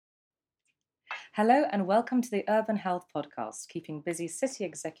Hello and welcome to the Urban Health Podcast, keeping busy city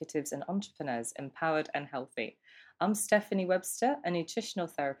executives and entrepreneurs empowered and healthy. I'm Stephanie Webster, a nutritional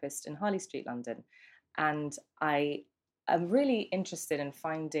therapist in Harley Street, London, and I am really interested in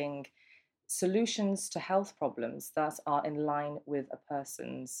finding solutions to health problems that are in line with a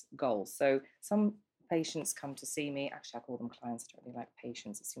person's goals. So some patients come to see me. Actually, I call them clients. I don't really like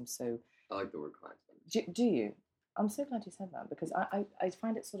patients. It seems so... I like the word clients. Do you? I'm so glad you said that because I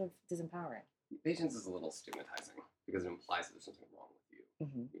find it sort of disempowering. Patients is a little stigmatizing because it implies that there's something wrong with you.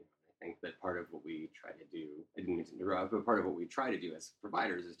 Mm-hmm. I think that part of what we try to do, I didn't mean to interrupt, but part of what we try to do as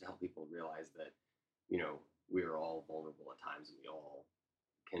providers is to help people realize that, we're all vulnerable at times and we all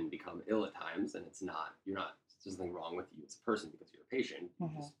can become ill at times, and there's nothing wrong with you as a person because you're a patient. You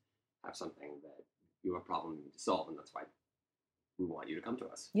just have something that you have a problem you need to solve, and that's why we want you to come to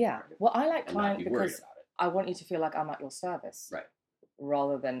us. Yeah. Right? Well, I like client be because I want you to feel like I'm at your service. Right.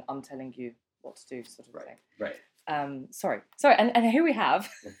 Rather than I'm telling you what to do, sort of thing. Right. Sorry, and here we have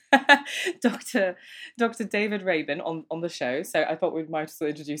Dr. David Rabin on the show. So I thought we might as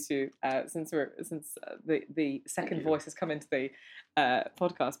well introduce you since the second voice has come into the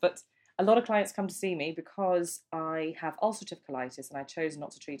podcast. But a lot of clients come to see me because I have ulcerative colitis and I chose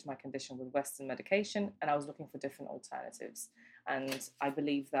not to treat my condition with Western medication, and I was looking for different alternatives. And I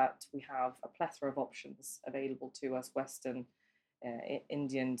believe that we have a plethora of options available to us, Western,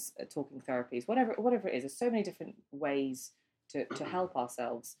 Indians, talking therapies, whatever it is. There's so many different ways to help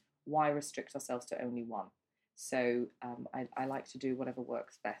ourselves. Why restrict ourselves to only one? So I like to do whatever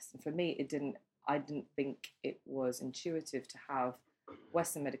works best. And for me, I didn't think it was intuitive to have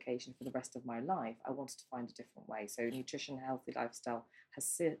Western medication for the rest of my life. I wanted to find a different way. So nutrition, healthy lifestyle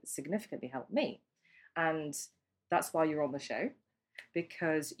has significantly helped me. And that's why you're on the show,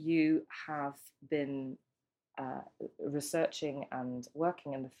 because you have been researching and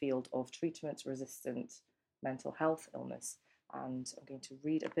working in the field of treatment-resistant mental health illness. And I'm going to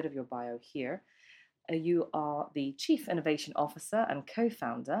read a bit of your bio here. You are the Chief Innovation Officer and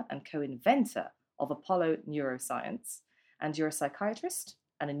co-founder and co-inventor of Apollo Neuroscience, and you're a psychiatrist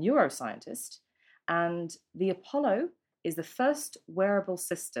and a neuroscientist. And the Apollo is the first wearable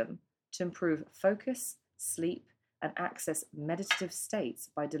system to improve focus, sleep, and access meditative states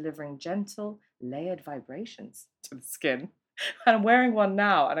by delivering gentle, layered vibrations to the skin. And I'm wearing one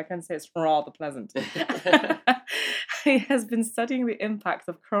now, and I can say it's rather pleasant. He has been studying the impact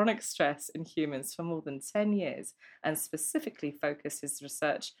of chronic stress in humans for more than 10 years, and specifically focused his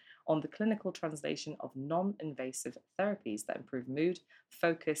research on the clinical translation of non-invasive therapies that improve mood,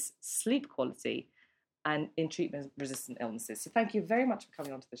 focus, sleep quality, and in treatment-resistant illnesses. So thank you very much for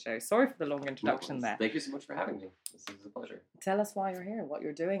coming onto the show. Sorry for the long introduction there. Thank you so much for having me. This is a pleasure. Tell us why you're here, what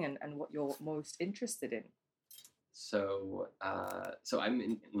you're doing, and what you're most interested in. So I'm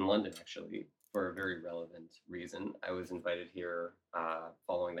in London, actually, for a very relevant reason. I was invited here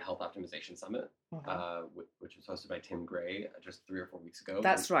following the Health Optimization Summit, which was hosted by Tim Gray just 3 or 4 weeks ago.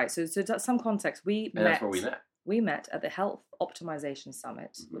 That's right. So some context. That's where we met. We met at the Health Optimization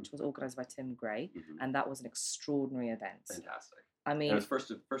Summit, which was organised by Tim Gray, and that was an extraordinary event. Fantastic. I mean, it was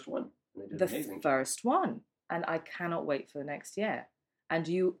first one. The first one, and I cannot wait for the next year. And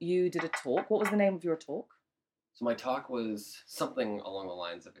you did a talk. What was the name of your talk? So my talk was something along the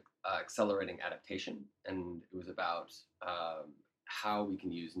lines of accelerating adaptation, and it was about how we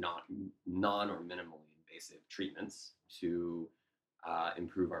can use non or minimally invasive treatments to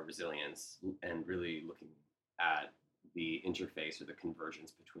improve our resilience, and really looking at the interface or the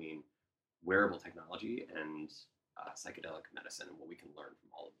convergence between wearable technology and psychedelic medicine, and what we can learn from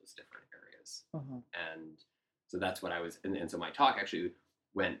all of those different areas. And so that's what I was, and so my talk actually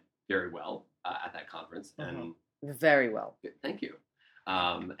went very well at that conference. And very well. Thank you.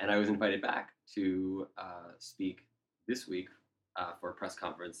 And I was invited back to speak this week for a press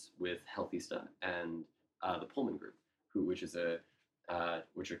conference with Healthista and the Pullman Group, which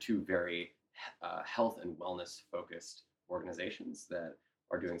are two very health and wellness focused organizations that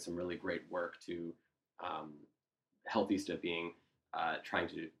are doing some really great work to Healthista being trying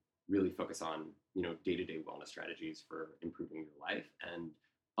to really focus on day-to-day wellness strategies for improving your life, and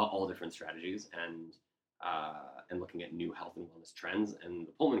all different strategies, and looking at new health and wellness trends. And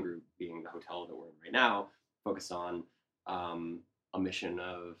the Pullman Group, being the hotel that we're in right now, focused on a mission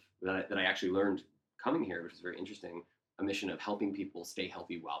of that I actually learned coming here, which is very interesting, a mission of helping people stay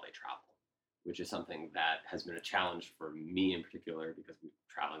healthy while they travel, which is something that has been a challenge for me in particular, because we're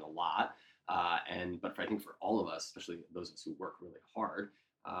traveling a lot. But I think for all of us, especially those of us who work really hard,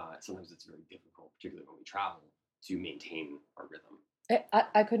 sometimes it's very difficult, particularly when we travel, to maintain our rhythm.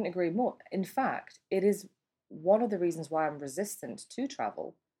 I couldn't agree more. In fact, it is one of the reasons why I'm resistant to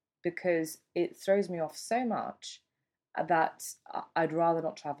travel, because it throws me off so much that I'd rather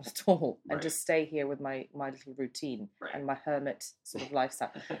not travel at all and Right. just stay here with my little routine Right. and my hermit sort of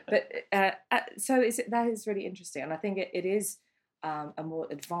lifestyle. But so that is really interesting, and I think it is a more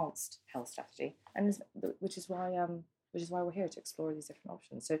advanced health strategy, and which is why we're here to explore these different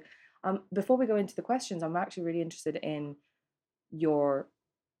options. So before we go into the questions, I'm actually really interested in your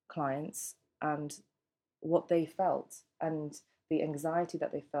clients and what they felt and the anxiety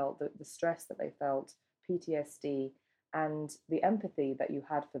that they felt, the stress that they felt, PTSD, and the empathy that you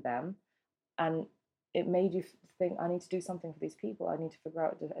had for them. And it made you think, I need to do something for these people. I need to figure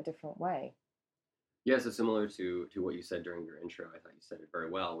out a different way. Yeah, so similar to what you said during your intro, I thought you said it very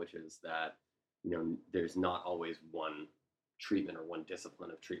well, which is that, there's not always one treatment or one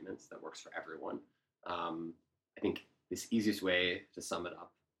discipline of treatments that works for everyone. I think this easiest way to sum it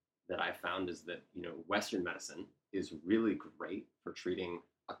up that I found is that, Western medicine is really great for treating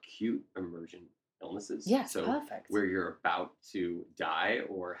acute emergent illnesses. Yes, so perfect. Where you're about to die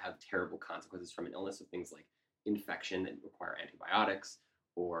or have terrible consequences from an illness, so things like infection that require antibiotics,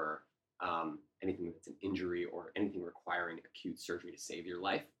 or anything that's an injury, or anything requiring acute surgery to save your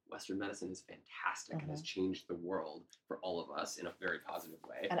life. Western medicine is fantastic and has changed the world for all of us in a very positive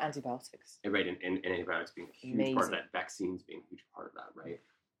way. And antibiotics. Right, and antibiotics being a huge part of that, vaccines being a huge part of that, right?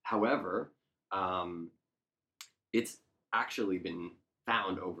 However, it's actually been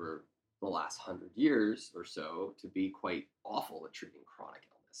found over the last 100 years or so to be quite awful at treating chronic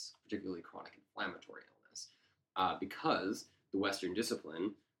illness, particularly chronic inflammatory illness, because the Western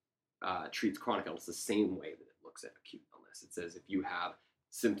discipline treats chronic illness the same way that it looks at acute illness. It says if you have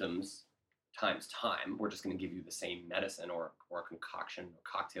symptoms times time, we're just going to give you the same medicine or a concoction or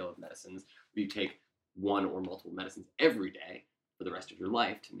cocktail of medicines. You take one or multiple medicines every day for the rest of your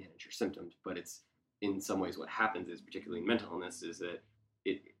life to manage your symptoms. But it's in some ways what happens is, particularly in mental illness, is that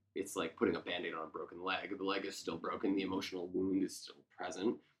it's like putting a Band-Aid on a broken leg. The leg is still broken, the emotional wound is still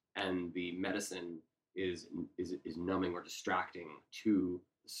present, and the medicine is numbing or distracting to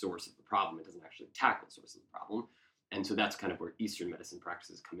the source of the problem. It doesn't actually tackle the source of the problem. And so that's kind of where Eastern medicine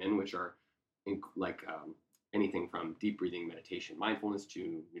practices come in, which are anything from deep breathing, meditation, mindfulness,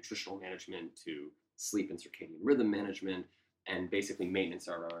 to nutritional management, to sleep and circadian rhythm management, and basically maintenance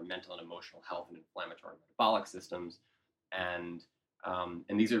of our mental and emotional health and inflammatory metabolic systems. And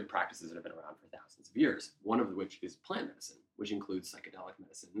these are practices that have been around for thousands of years, one of which is plant medicine, which includes psychedelic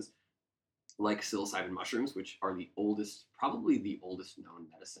medicines like psilocybin mushrooms, which are probably the oldest known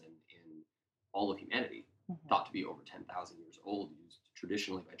medicine in all of humanity, thought to be over 10,000 years old, used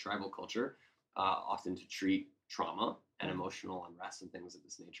traditionally by tribal culture, often to treat trauma and emotional unrest and things of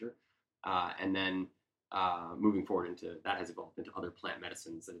this nature. And then moving forward into that has evolved into other plant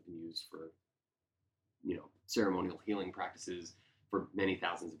medicines that have been used for, ceremonial healing practices for many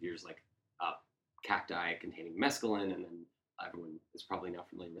thousands of years, like cacti containing mescaline, and then everyone is probably now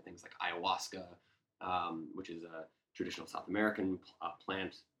familiar with things like ayahuasca, which is a traditional South American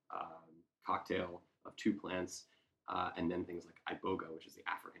plant cocktail of two plants, and then things like iboga, which is the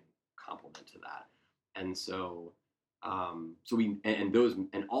African complement to that. And so,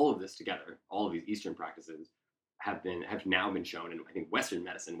 all of this together, all of these Eastern practices have now been shown, and I think Western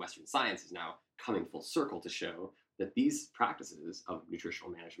medicine, Western science is now coming full circle to show that these practices of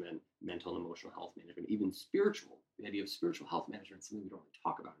nutritional management, mental and emotional health management, even the idea of spiritual health management, something we don't really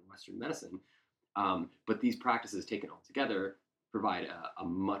talk about in Western medicine, but these practices taken all together provide a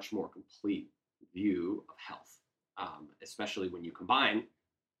much more complete view of health, especially when you combine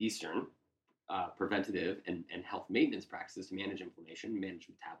Eastern preventative and health maintenance practices to manage inflammation, manage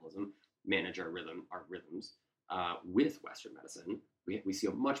metabolism, manage our rhythms with Western medicine. We see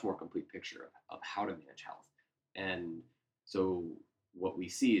a much more complete picture of how to manage health. And so what we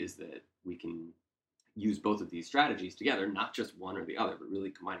see is that we can use both of these strategies together, not just one or the other, but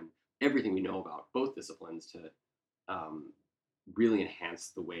really combining everything we know about both disciplines to really enhance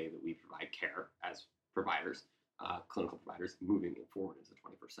the way that we provide care as providers, clinical providers, moving it forward into the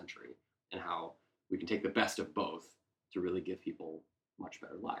 21st century, and how we can take the best of both to really give people much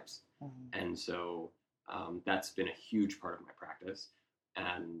better lives. And so that's been a huge part of my practice.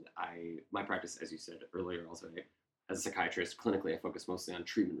 And my practice, as you said earlier, also as a psychiatrist, clinically, I focus mostly on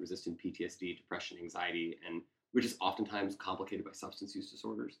treatment-resistant PTSD, depression, anxiety, and which is oftentimes complicated by substance use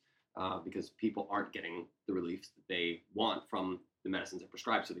disorders because people aren't getting the relief that they want from the medicines they're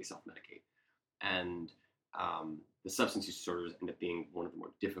prescribed, so they self-medicate. And the substance use disorders end up being one of the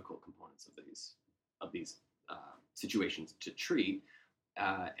more difficult components of these situations to treat,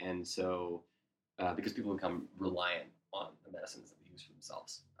 and so because people become reliant on the medicines that they use for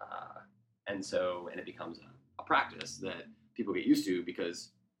themselves, and it becomes a practice that people get used to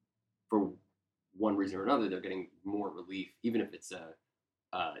because for one reason or another, they're getting more relief, even if it's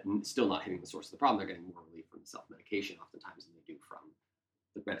still not hitting the source of the problem. They're getting more relief from self-medication oftentimes than they do from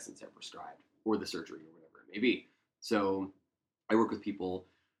the medicines they're prescribed or the surgery or whatever it may be. So I work with people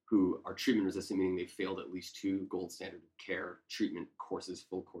who are treatment resistant, meaning they've failed at least 2 gold standard of care treatment courses,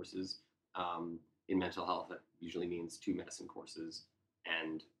 full courses. In mental health, that usually means 2 medicine courses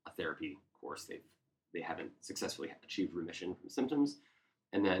and a therapy course. They haven't successfully achieved remission from symptoms,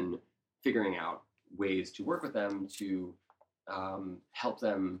 and then figuring out ways to work with them to help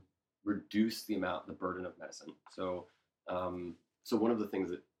them reduce the burden of medicine. So one of the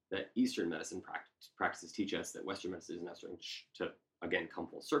things that Eastern medicine practices teach us that Western medicine is now starting to, again, come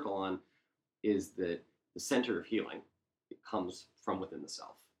full circle on, is that the center of healing comes from within the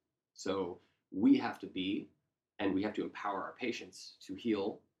self. So we have to empower our patients to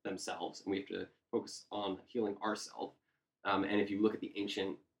heal themselves, and we have to focus on healing ourselves. And if you look at the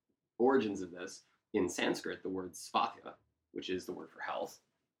ancient origins of this, in Sanskrit, the word svatya, which is the word for health,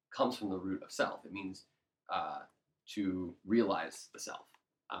 comes from the root of self. It means to realize the self.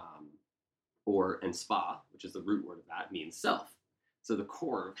 And spa, which is the root word of that, means self. So the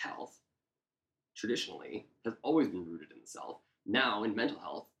core of health, traditionally, has always been rooted in the self. Now, in mental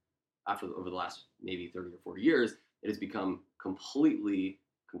health, over the last maybe 30 or 40 years, it has become completely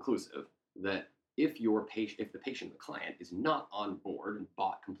conclusive that if the patient, the client, is not on board and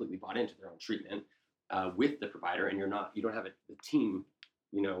completely bought into their own treatment with the provider, and you don't have a team,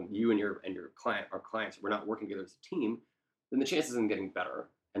 you and your client, our clients, we're not working together as a team, then the chances of them getting better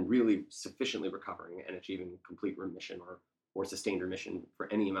and really sufficiently recovering and achieving complete remission or sustained remission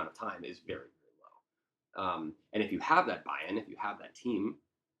for any amount of time is very, very low. And if you have that buy-in, if you have that team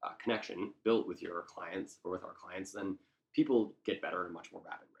connection built with your clients or with our clients, then people get better at a much more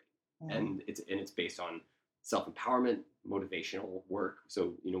rapid rate. And it's based on self-empowerment, motivational work.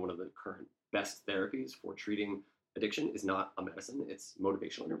 So, one of the current best therapies for treating addiction is not a medicine, it's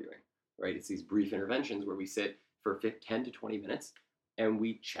motivational interviewing, right? It's these brief interventions where we sit for 10 to 20 minutes and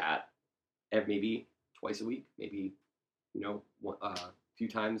we chat maybe twice a week, maybe, a few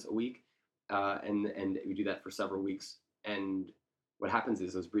times a week. And we do that for several weeks. And what happens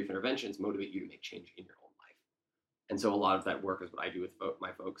is those brief interventions motivate you to make change in your own life. And so a lot of that work is what I do with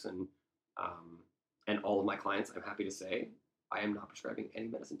my folks and all of my clients. I'm happy to say I am not prescribing any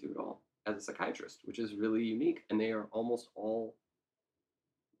medicine to at all as a psychiatrist, which is really unique. And they are almost all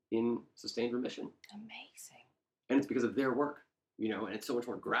in sustained remission. Amazing. And it's because of their work, and it's so much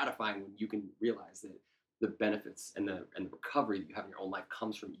more gratifying when you can realize that the benefits and the recovery that you have in your own life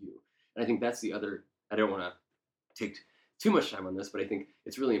comes from you. And I think that's the other, I don't want to take too much time on this, but I think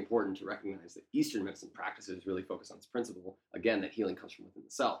it's really important to recognize that Eastern medicine practices really focus on this principle, again, that healing comes from within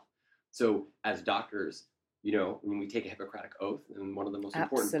the self. So as doctors, when we take a Hippocratic oath, and one of the most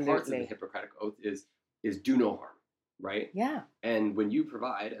important parts of the Hippocratic oath is do no harm, right? Yeah. And when you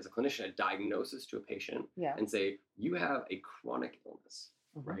provide, as a clinician, a diagnosis to a patient and say, you have a chronic illness,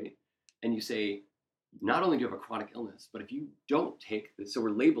 right? And you say, not only do you have a chronic illness, but if you don't take this, so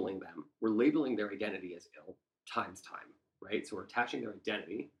we're labeling their identity as ill times time, right? So we're attaching their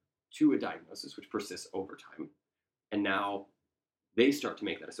identity to a diagnosis, which persists over time. And now they start to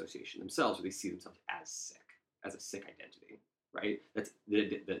make that association themselves, where they see themselves as a sick identity, right?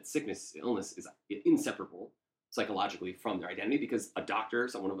 That sickness, illness is inseparable psychologically from their identity, because a doctor,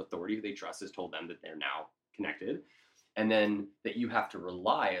 someone of authority who they trust, has told them that they're now connected. And then that you have to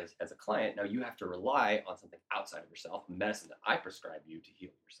rely as a client, now you have to rely on something outside of yourself, medicine that I prescribe you to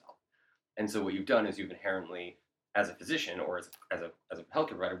heal yourself. And so what you've done is you've inherently, as a physician or as a healthcare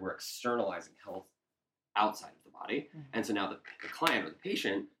provider, we're externalizing health outside of the body. And so now the client or the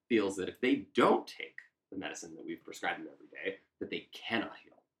patient feels that if they don't take the medicine that we've prescribed them every day, that they cannot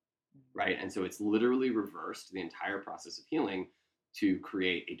heal, right? And so it's literally reversed the entire process of healing to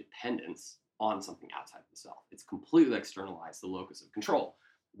create a dependence on something outside of the self. It's completely externalized the locus of control.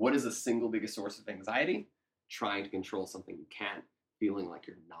 What is the single biggest source of anxiety? Trying to control something you can't, feeling like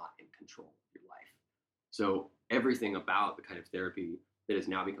you're not in control of your life. So everything about the kind of therapy that is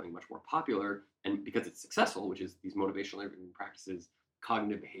now becoming much more popular, and because it's successful, which is these motivational interviewing practices,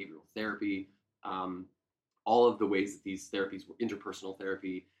 cognitive behavioral therapy, all of the ways that these therapies were interpersonal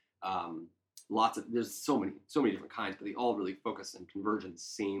therapy, there's so many different kinds, but they all really focus and converge in the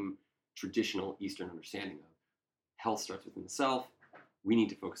same traditional Eastern understanding of health starts within the self. We need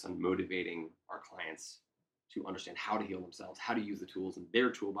to focus on motivating our clients to understand how to heal themselves, how to use the tools in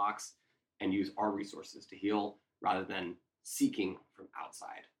their toolbox, and use our resources to heal, rather than seeking from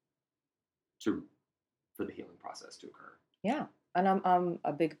outside for the healing process to occur. Yeah, and I'm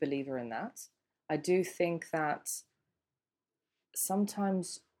a big believer in that. I do think that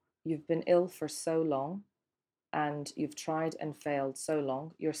sometimes you've been ill for so long, and you've tried and failed so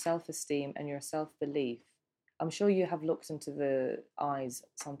long, your self-esteem and your self-belief, I'm sure you have looked into the eyes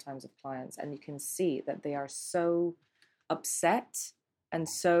sometimes of clients, and you can see that they are so upset, and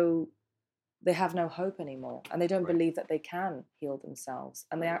so they have no hope anymore, and they don't believe that they can heal themselves,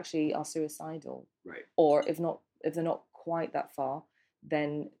 and they actually are suicidal. Right. Or if they're not quite that far,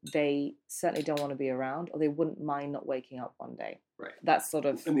 then they certainly don't want to be around, or they wouldn't mind not waking up one day. Right. That's sort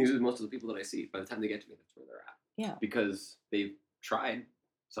of... And these are most of the people that I see. By the time they get to me, that's where they're at. Yeah. Because they've tried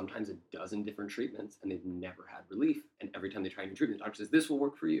sometimes a dozen different treatments, and they've never had relief. And every time they try a new treatment, the doctor says, this will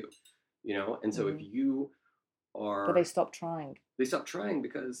work for you. And so if you are... But they stop trying. They stop trying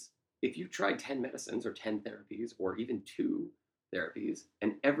because if you've tried 10 medicines or 10 therapies or even 2 therapies,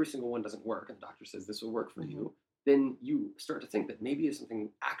 and every single one doesn't work, and the doctor says this will work for you, then you start to think that maybe there's something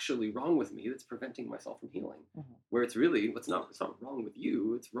actually wrong with me that's preventing myself from healing. Where it's really, it's not wrong with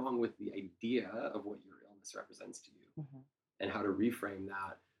you, it's wrong with the idea of what your illness represents to you. And how to reframe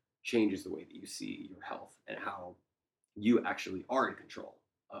that changes the way that you see your health and how you actually are in control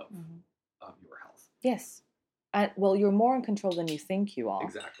of your health. Yes. Well, you're more in control than you think you are.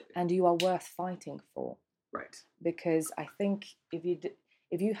 Exactly. And you are worth fighting for. Right. Because I think if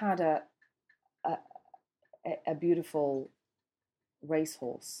you had a beautiful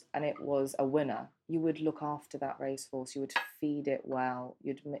racehorse and it was a winner, you would look after that racehorse. You would feed it well.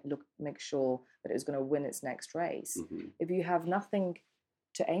 You'd make sure that it was going to win its next race. If you have nothing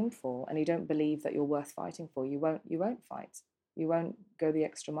to aim for and you don't believe that you're worth fighting for, you won't fight. You won't go the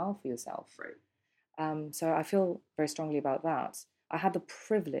extra mile for yourself. Right. So I feel very strongly about that. I had the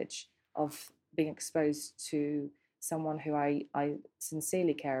privilege of being exposed to someone who I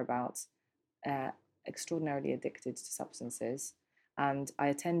sincerely care about, extraordinarily addicted to substances, and I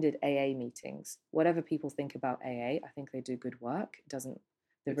attended AA meetings. Whatever people think about AA, I think they do good work. It doesn't...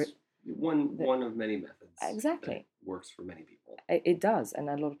 It's one of many methods. Exactly. That works for many people. It does, and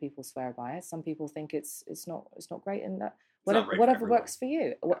a lot of people swear by it. Some people think it's not great, and that whatever works for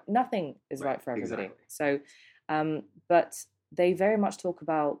you. Nothing is right for everybody. Exactly. So, but they very much talk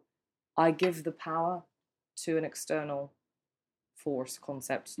about, I give the power to an external force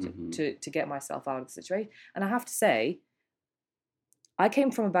concept to get myself out of the situation. And I have to say, I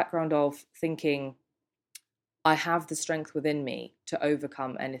came from a background of thinking I have the strength within me to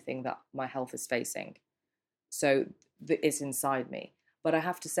overcome anything that my health is facing. So it's inside me. But I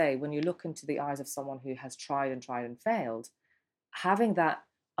have to say, when you look into the eyes of someone who has tried and failed, having that,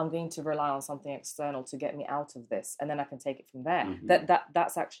 I'm going to rely on something external to get me out of this, and then I can take it from there.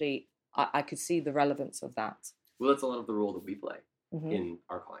 That's actually, I could see the relevance of that. Well, that's a lot of the role that we play in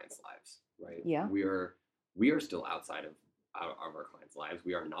our clients' lives, right? Yeah. We are still outside of our clients' lives.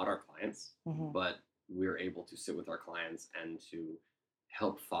 We are not our clients, but we're able to sit with our clients and to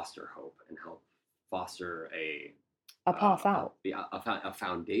help foster hope and help foster a path out, a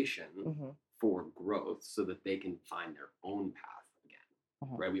foundation for growth, so that they can find their own path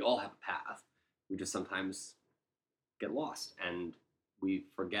again. Right? We all have a path. We just sometimes get lost and we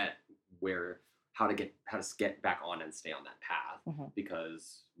forget how to get back on and stay on that path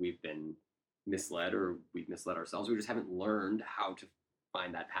because we've been misled, or we've misled ourselves. We just haven't learned how to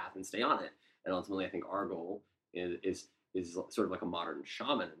find that path and stay on it. And ultimately, I think our goal is sort of like a modern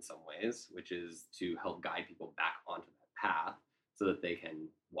shaman in some ways, which is to help guide people back onto that path so that they can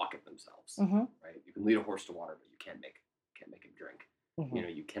walk it themselves. Right? You can lead a horse to water, but you can't make him drink.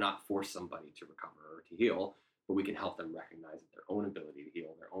 You cannot force somebody to recover or to heal, but we can help them recognize their own ability to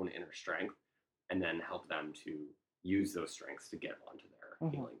heal, their own inner strength, and then help them to use those strengths to get onto their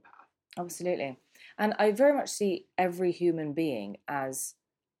healing path. Absolutely. And I very much see every human being as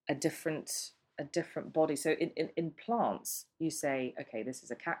a different body. So in plants, you say, okay, this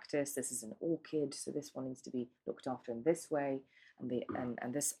is a cactus, this is an orchid, so this one needs to be looked after in this way,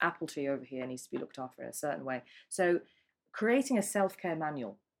 and this apple tree over here needs to be looked after in a certain way. So creating a self-care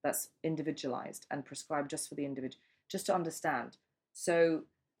manual that's individualized and prescribed just for the individual, just to understand. So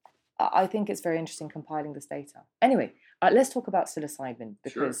I think it's very interesting compiling this data. Anyway, let's talk about psilocybin,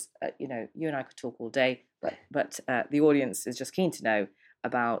 because you and I could talk all day, but the audience is just keen to know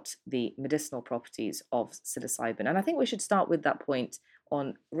about the medicinal properties of psilocybin. And I think we should start with that point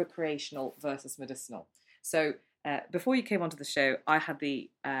on recreational versus medicinal. So before you came onto the show, I had the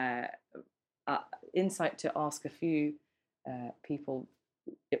insight to ask a few people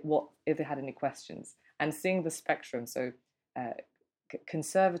if they had any questions, and seeing the spectrum. So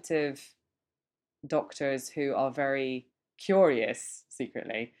conservative doctors who are very curious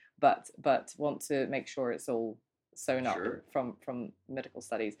secretly, but want to make sure it's all sewn up from medical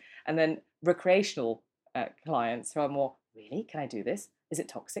studies, and then recreational clients who are more, really, can I do this? Is it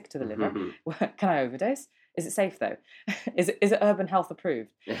toxic to the liver? Can I overdose? Is it safe though? Is it urban health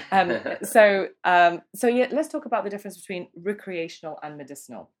approved? So yeah, let's talk about the difference between recreational and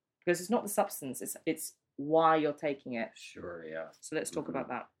medicinal, because it's not the substance, it's why you're taking it. Sure, yeah. So let's talk about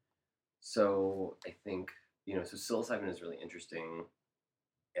that. So I think, so psilocybin is really interesting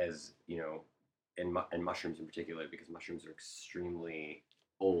as, and mushrooms in particular, because mushrooms are extremely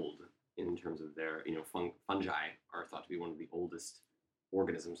old in terms of their, fungi are thought to be one of the oldest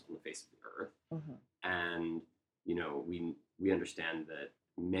organisms on the face of the earth. And, we understand that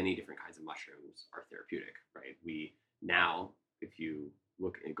many different kinds of mushrooms are therapeutic, right? If you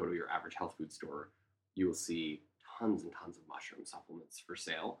look and go to your average health food store, you will see tons and tons of mushroom supplements for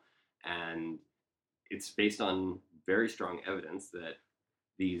sale. And it's based on very strong evidence that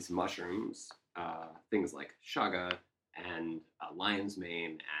these mushrooms, things like chaga and lion's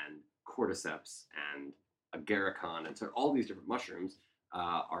mane and cordyceps and agarikon, and so all these different mushrooms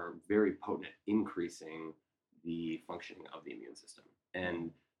are very potent at increasing the functioning of the immune system.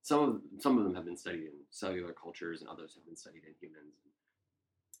 And some of them have been studied in cellular cultures, and others have been studied in humans.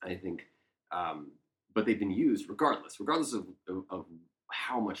 I think, but they've been used regardless of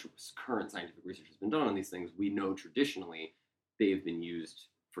how much current scientific research has been done on these things. We know traditionally they've been used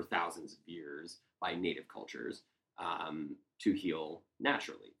for thousands of years by native cultures to heal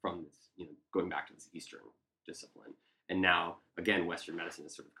naturally from this, going back to this Eastern discipline. And now, again, Western medicine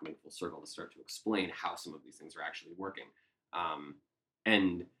is sort of coming full circle to start to explain how some of these things are actually working.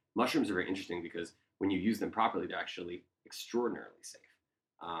 And mushrooms are very interesting because when you use them properly, they're actually extraordinarily safe.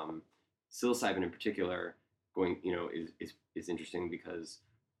 Psilocybin in particular, is interesting because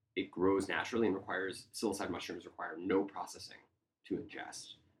it grows naturally and psilocybin mushrooms require no processing to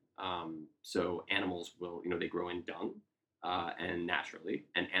ingest. So animals will, they grow in dung and naturally,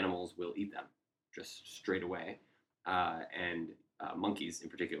 and animals will eat them just straight away. And monkeys in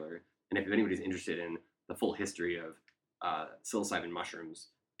particular. And if anybody's interested in the full history of psilocybin mushrooms,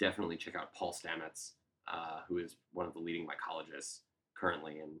 definitely check out Paul Stamets, who is one of the leading mycologists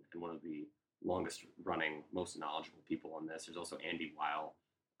currently and one of the longest running, most knowledgeable people on this. There's also Andy Weil,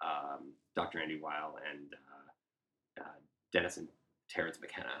 Dr. Andy Weil, and Dennis and Terrence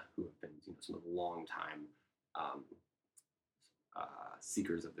McKenna, who have been some of the long time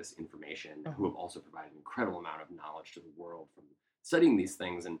seekers of this information, who have also provided an incredible amount of knowledge to the world from studying these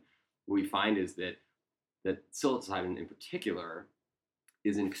things. And what we find is that psilocybin in particular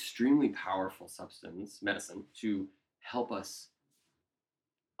is an extremely powerful medicine, to help us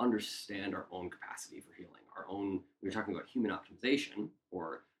understand our own capacity for healing, our own. We're talking about human optimization,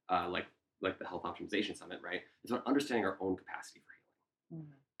 or like the Health Optimization Summit, right? It's about understanding our own capacity for healing.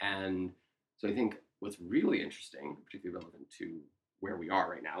 And so I think what's really interesting, particularly relevant to where we are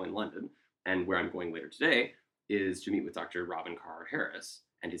right now in London, and where I'm going later today, is to meet with Dr. Rabin Carhart-Harris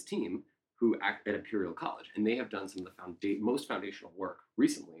and his team, who act at Imperial College. And they have done some of the most foundational work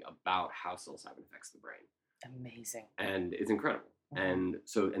recently about how psilocybin affects the brain. Amazing. And it's incredible. And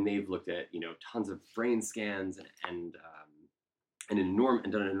they've looked at, tons of brain scans and done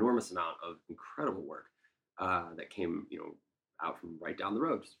an enormous amount of incredible work that came, out from right down the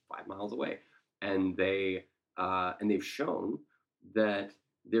road, just 5 miles away. And they've shown that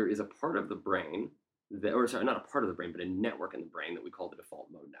there is a part of the brain not a part of the brain, but a network in the brain that we call the default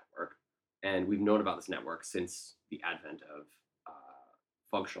mode network. And we've known about this network since the advent of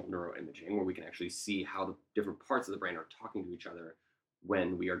functional neuroimaging, where we can actually see how the different parts of the brain are talking to each other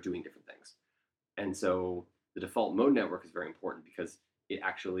when we are doing different things. And so the default mode network is very important because it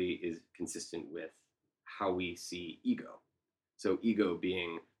actually is consistent with how we see ego. So ego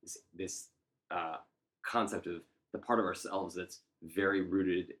being this concept of the part of ourselves that's very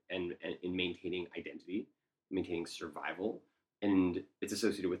rooted in maintaining identity, maintaining survival, and it's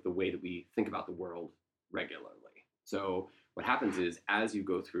associated with the way that we think about the world regularly. So what happens is, as you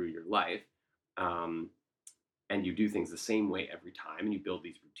go through your life, and you do things the same way every time, and you build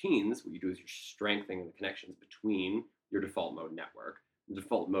these routines, what you do is you're strengthening the connections between your default mode network. The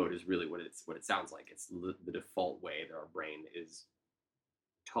default mode is really what it sounds like. It's the default way that our brain is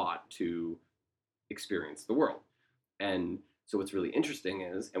taught to experience the world. And so what's really interesting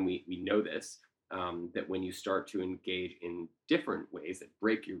is, and we know this, that when you start to engage in different ways that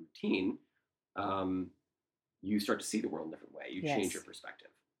break your routine, you start to see the world in a different way. You change your perspective.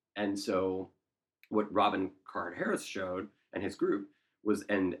 And so what Rabin Carhart-Harris showed and his group was,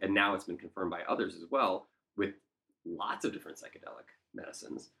 and now it's been confirmed by others as well, with lots of different psychedelic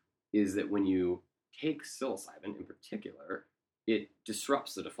medicines, is that when you take psilocybin in particular, it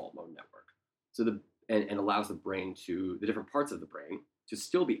disrupts the default mode network. So and allows the different parts of the brain to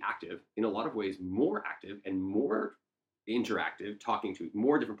still be active, in a lot of ways more active and more interactive, talking to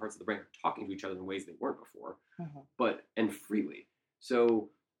more different parts of the brain are talking to each other in ways they weren't before, and freely. So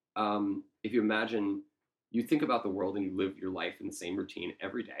if you imagine, you think about the world and you live your life in the same routine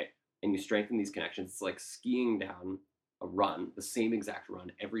every day, and you strengthen these connections. It's like skiing down a run, the same exact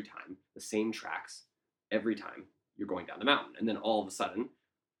run every time, the same tracks every time you're going down the mountain. And then all of a sudden,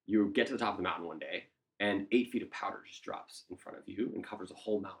 you get to the top of the mountain one day, and 8 feet of powder just drops in front of you and covers a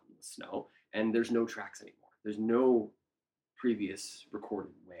whole mountain with snow, and there's no tracks anymore. There's no previous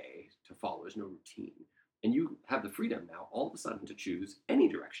recorded way to follow. There's no routine. And you have the freedom now, all of a sudden, to choose any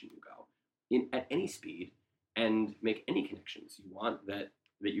direction you go, at any speed, and make any connections you want that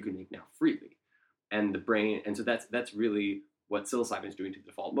you can make now freely. And the brain, and so that's really what psilocybin is doing to the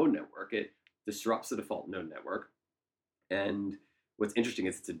default mode network. It disrupts the default mode network. And what's interesting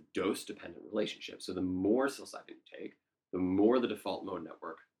is it's a dose-dependent relationship. So the more psilocybin you take, the more the default mode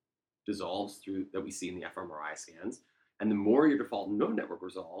network dissolves through, that we see in the fMRI scans. And the more your default mode network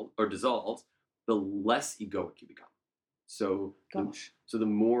dissolves, the less egoic you become. So, the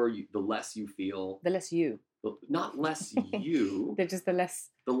less you feel. The less you. Not less you. They're just the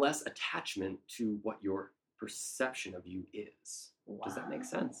less attachment to what your perception of you is. Wow. Does that make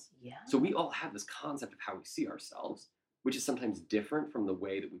sense? Yeah. So we all have this concept of how we see ourselves, which is sometimes different from the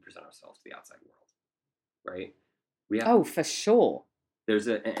way that we present ourselves to the outside world, right? For sure.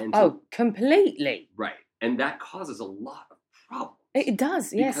 Completely. Right, and that causes a lot of problems. It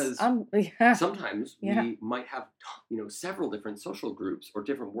does, yes. Because sometimes we might have, several different social groups or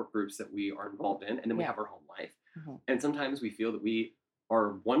different work groups that we are involved in, and then we have our home life. Mm-hmm. And sometimes we feel that we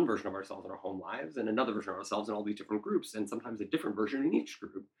are one version of ourselves in our home lives and another version of ourselves in all these different groups, and sometimes a different version in each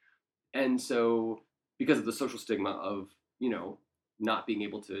group. And so, because of the social stigma of, not being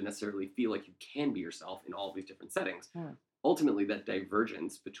able to necessarily feel like you can be yourself in all of these different settings, ultimately that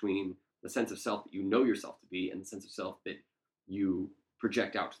divergence between the sense of self that you know yourself to be and the sense of self that you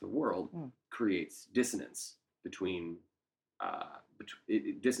project out to the world creates dissonance between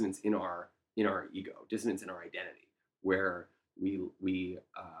dissonance in our ego, dissonance in our identity, where we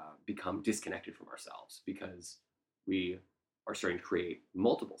become disconnected from ourselves because we are starting to create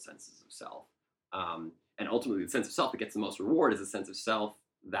multiple senses of self. And ultimately, the sense of self that gets the most reward is a sense of self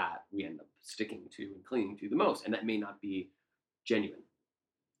that we end up sticking to and clinging to the most, and that may not be genuine.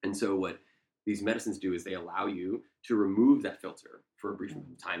 And so what these medicines do is they allow you to remove that filter for a brief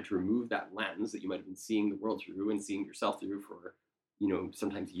amount of time, to remove that lens that you might have been seeing the world through and seeing yourself through for,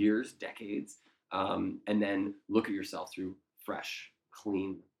 sometimes years, decades, and then look at yourself through fresh,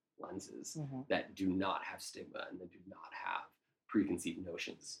 clean lenses that do not have stigma and that do not have preconceived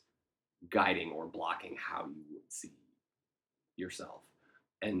notions guiding or blocking how you would see yourself.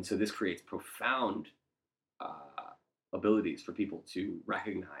 And so this creates profound abilities for people to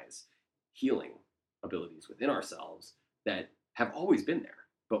recognize healing abilities within ourselves that have always been there,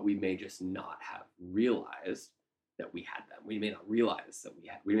 but we may just not have realized that we had them. We may not realize that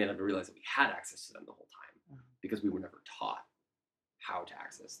we may not have realized that we had access to them the whole time because we were never taught how to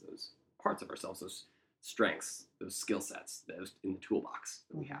access those parts of ourselves, those strengths, those skill sets, those in the toolbox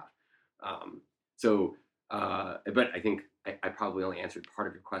that we have. But I think I probably only answered part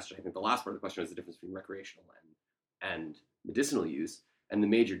of your question. I think the last part of the question was the difference between recreational and medicinal use. And the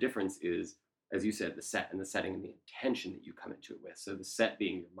major difference is, as you said, the set and the setting and the intention that you come into it with. So the set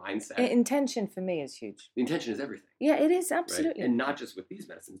being your mindset. Intention for me is huge. The intention is everything. Yeah, it is, absolutely. Right? And not just with these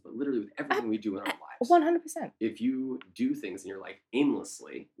medicines, but literally with everything we do in our lives. 100%. If you do things in your life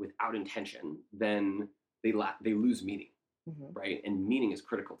aimlessly, without intention, then they lose meaning, right? And meaning is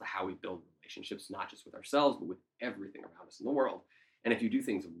critical to how we build relationships, not just with ourselves, but with everything around us in the world. And if you do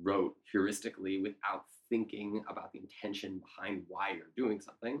things rote, heuristically, without thinking about the intention behind why you're doing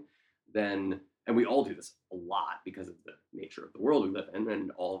something, then, and we all do this a lot because of the nature of the world we live in and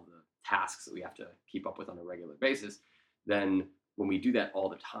all of the tasks that we have to keep up with on a regular basis, then when we do that all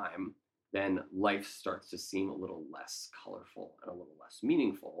the time, then life starts to seem a little less colorful and a little less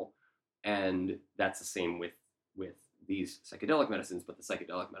meaningful. And that's the same with these psychedelic medicines, but the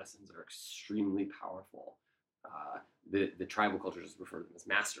psychedelic medicines are extremely powerful. The tribal cultures refer to them as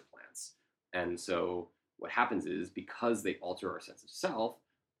master plants. And so what happens is, because they alter our sense of self,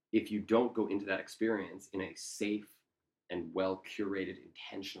 if you don't go into that experience in a safe and well-curated,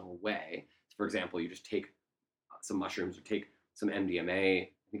 intentional way, for example, you just take some mushrooms or take some MDMA, I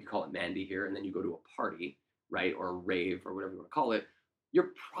think you call it Mandy here, and then you go to a party, right, or a rave or whatever you want to call it,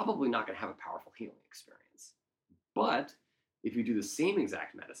 you're probably not going to have a powerful healing experience. But if you do the same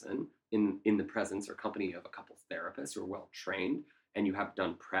exact medicine in the presence or company of a couple therapists who are well-trained, and you have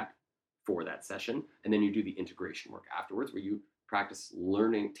done prep for that session, and then you do the integration work afterwards, where you practice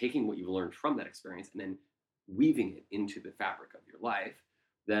learning, taking what you've learned from that experience, and then weaving it into the fabric of your life,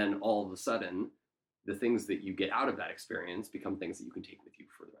 then all of a sudden, the things that you get out of that experience become things that you can take with you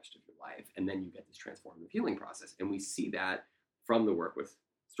for the rest of your life. And then you get this transformative healing process. And we see that from the work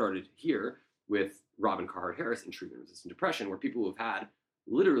started here with Robin Carhart-Harris in treatment-resistant depression, where people who have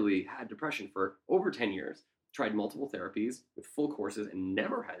literally had depression for over 10 years, tried multiple therapies with full courses and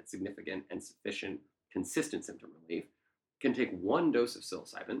never had significant and sufficient consistent symptom relief, can take one dose of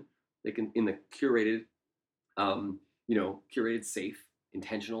psilocybin. They can, in the curated, curated, safe,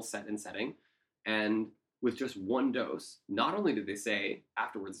 intentional setting, and with just one dose, not only did they say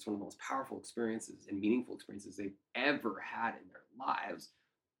afterwards it's one of the most powerful experiences and meaningful experiences they've ever had in their lives,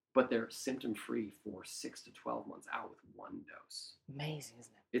 but they're symptom-free for 6 to 12 months out with one dose. Amazing,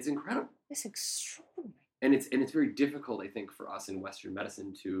 isn't it? It's incredible. It's extraordinary. And it's very difficult, I think, for us in Western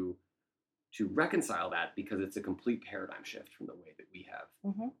medicine to reconcile that, because it's a complete paradigm shift from the way that we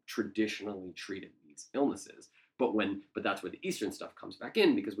have traditionally treated these illnesses. But that's where the Eastern stuff comes back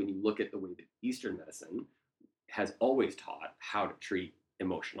in, because when you look at the way that Eastern medicine has always taught how to treat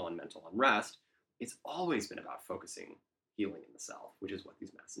emotional and mental unrest, it's always been about focusing healing in the self, which is what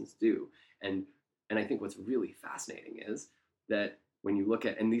these medicines do. And I think what's really fascinating is that when you look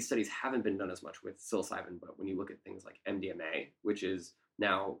at, and these studies haven't been done as much with psilocybin, but when you look at things like MDMA, which is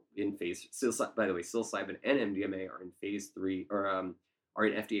now in by the way, psilocybin and MDMA are in phase 3, or are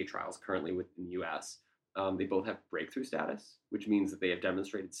in FDA trials currently within the US. They both have breakthrough status, which means that they have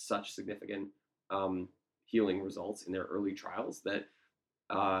demonstrated such significant healing results in their early trials that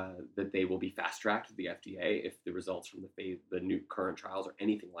they will be fast-tracked to the FDA if the results from the new current trials are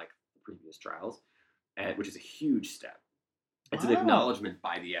anything like the previous trials, which is a huge step. It's an acknowledgement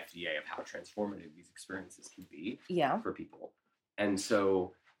by the FDA of how transformative these experiences can be for people. And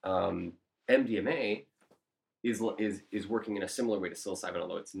so MDMA is working in a similar way to psilocybin,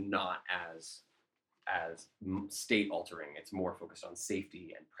 although it's not as state altering. It's more focused on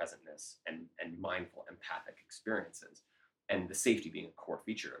safety and presentness and mindful empathic experiences, and the safety being a core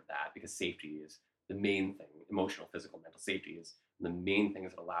feature of that, because safety is the main thing. Emotional, physical, mental safety is the main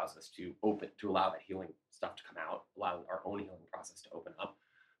things that allows us to allow that healing stuff to come out, allow our own healing process to open up.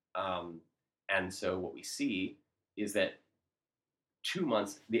 And so what we see is that 2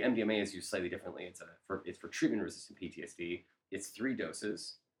 months, the MDMA is used slightly differently. It's for treatment-resistant PTSD. It's 3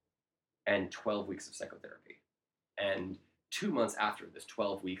 doses and 12 weeks of psychotherapy. And 2 months after this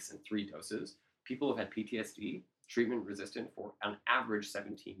 12 weeks and 3 doses, people who have had PTSD, treatment-resistant for on average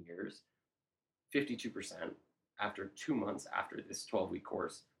 17 years, 52%, after 2 months after this 12-week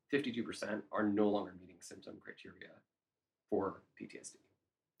course, 52% are no longer meeting symptom criteria for PTSD.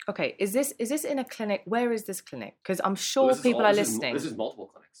 Okay, is this in a clinic? Where is this clinic? Because I'm sure people are listening. This is multiple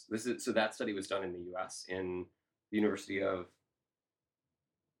clinics. So that study was done in the U.S. in the University of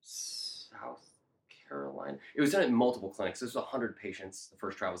South Carolina. It was done at multiple clinics. This was 100 patients. The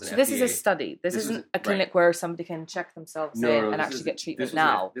first trial was an FDA. So this is a study. This isn't a clinic where somebody can check themselves in and actually get treatment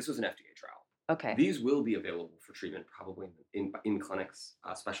now. This was an FDA trial. Okay. These will be available for treatment probably in clinics,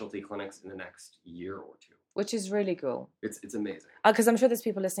 specialty clinics, in the next year or two. Which is really cool. It's amazing. Because I'm sure there's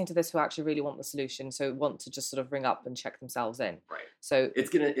people listening to this who actually really want the solution, so want to just sort of ring up and check themselves in. Right. So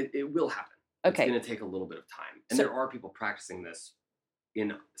it will happen. Okay. It's gonna take a little bit of time, and there are people practicing this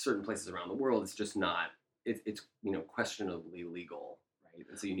in certain places around the world. It's just not. It's questionably legal, right?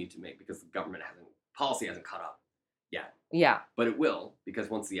 And so you need to because the government policy hasn't caught up yet. Yeah. But it will, because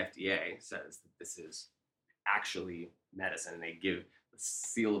once the FDA says that this is actually medicine and they give the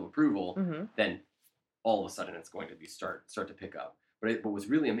seal of approval, then all of a sudden it's going to start to pick up. But what's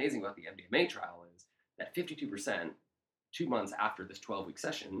really amazing about the MDMA trial is that 52%, 2 months after this 12-week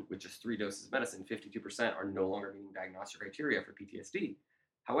session, with just 3 doses of medicine, 52% are no longer meeting diagnostic criteria for PTSD.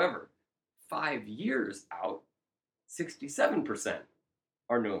 However, 5 years out, 67%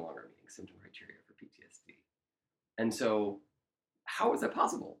 are no longer meeting symptom criteria for PTSD. And so how is that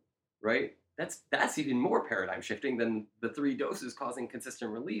possible, right? That's even more paradigm shifting than the 3 doses causing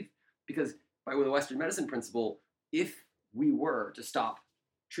consistent relief, because by the Western medicine principle, if we were to stop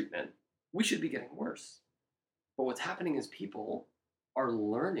treatment, we should be getting worse. But what's happening is people are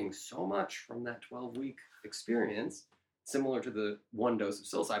learning so much from that 12-week experience, similar to the 1 dose of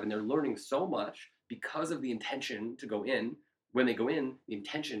psilocybin. They're learning so much because of the intention to go in. When they go in, the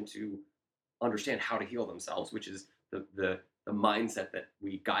intention to understand how to heal themselves, which is the mindset that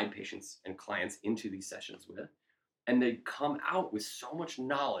we guide patients and clients into these sessions with. And they come out with so much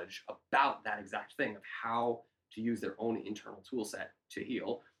knowledge about that exact thing, of how to use their own internal tool set to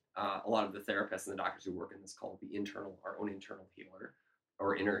heal. A lot of the therapists and the doctors who work in this call it our own internal healer,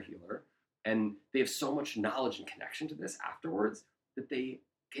 or inner healer. And they have so much knowledge and connection to this afterwards that they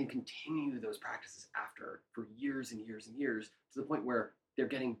can continue those practices after for years and years and years to the point where they're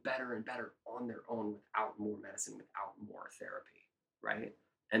getting better and better on their own without more medicine, without more therapy, right?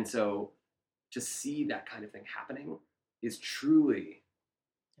 And so to see that kind of thing happening is truly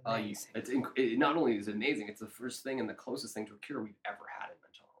Amazing. it not only is it amazing, it's the first thing and the closest thing to a cure we've ever had in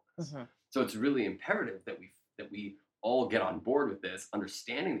mental illness. Mm-hmm. So it's really imperative that we all get on board with this,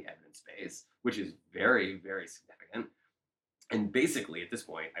 understanding the evidence base, which is very, very significant. And basically, at this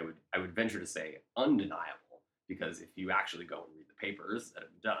point, I would venture to say undeniable, because if you actually go and read the papers that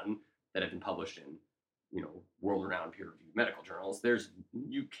have been done, that have been published in, world-renowned peer-reviewed medical journals,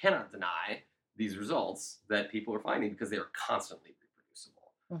 you cannot deny these results that people are finding, because they are constantly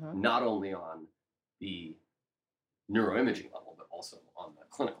reproducible, not only on the neuroimaging level, but also on the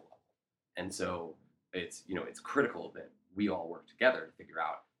clinical level. And so it's critical that we all work together to figure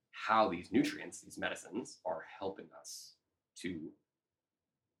out how these nutrients, these medicines, are helping us to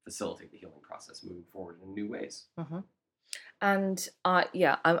facilitate the healing process moving forward in new ways. And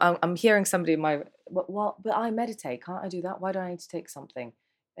I'm hearing somebody in my, well, but I meditate, can't I do that? Why do I need to take something?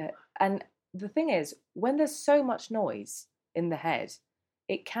 And the thing is, when there's so much noise in the head,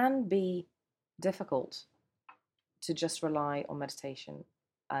 it can be difficult to just rely on meditation.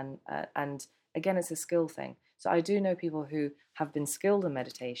 And again, it's a skill thing. So I do know people who have been skilled in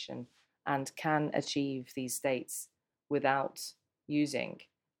meditation and can achieve these states without using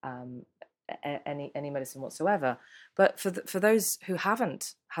any medicine whatsoever. But for those who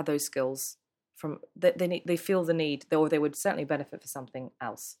haven't had those skills, they feel the need, or they would certainly benefit for something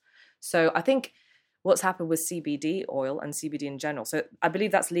else. So I think what's happened with CBD oil and CBD in general. So I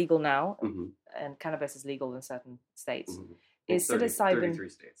believe that's legal now, and cannabis is legal in certain states. Is psilocybin 33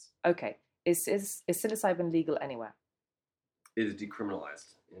 states? Okay. Is psilocybin legal anywhere? It is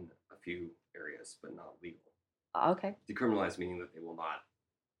decriminalized in a few areas, but not legal. Okay. Decriminalized meaning that they will not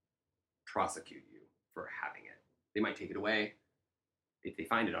prosecute you for having it. They might take it away if they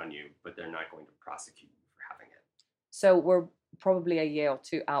find it on you, but they're not going to prosecute you for having it. So we're probably a year or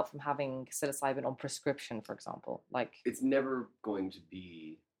two out from having psilocybin on prescription, for example. Like, it's never going to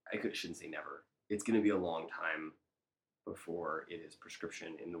be, shouldn't say never. It's going to be a long time before it is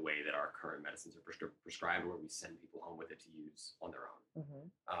prescription in the way that our current medicines are prescribed, where we send people home with it to use on their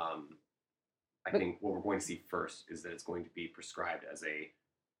own. I think what we're going to see first is that it's going to be prescribed as a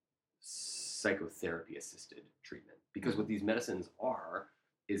psychotherapy-assisted treatment, because what these medicines are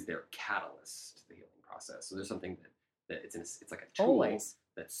is their catalyst to the healing process. So there's something that it's like a tool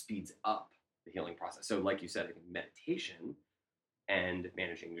that speeds up the healing process. So like you said, I think meditation and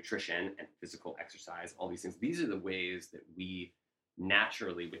managing nutrition and physical exercise, all these things, these are the ways that we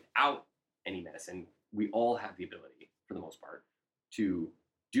naturally, without any medicine, we all have the ability, for the most part, to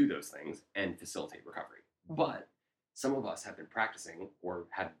do those things and facilitate recovery. But some of us have been practicing or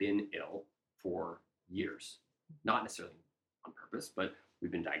have been ill for years, not necessarily on purpose, but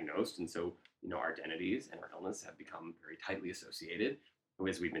we've been diagnosed. And so, our identities and our illness have become very tightly associated,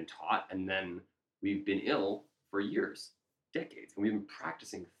 as we've been taught. And then we've been ill for years, decades. And we've been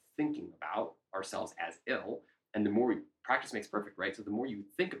practicing thinking about ourselves as ill. And the more practice makes perfect, right? So the more you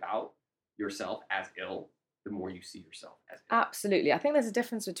think about yourself as ill, the more you see yourself as ill. Absolutely. I think there's a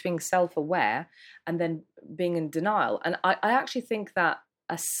difference between self-aware and then being in denial. And I actually think that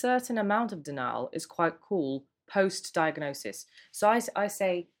a certain amount of denial is quite cool post-diagnosis. So I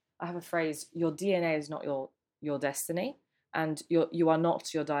say, I have a phrase, your DNA is not your destiny, and you are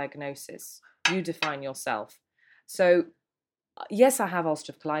not your diagnosis. You define yourself. So yes, I have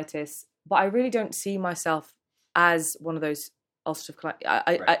ulcerative colitis, but I really don't see myself as one of those ulcerative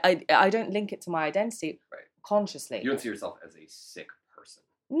colitis. I don't link it to my identity consciously. You don't see yourself as a sick person.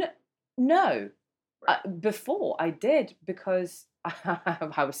 No. Right. Before I did, because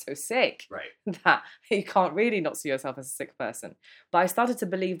I was so sick that you can't really not see yourself as a sick person. But I started to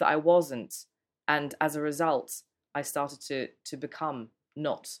believe that I wasn't, and as a result, I started to become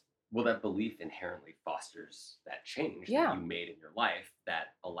not. Well, that belief inherently fosters that change that you made in your life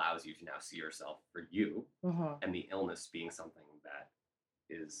that allows you to now see yourself for you, and the illness being something that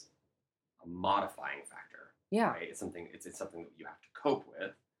is a modifying factor. Yeah, right? It's something that you have to cope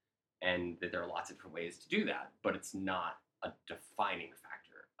with, and that there are lots of different ways to do that, but it's not a defining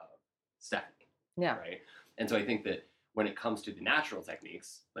factor of Stephanie. Yeah. Right. And so I think that when it comes to the natural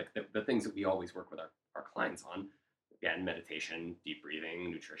techniques, like the things that we always work with our clients on, again, meditation, deep breathing,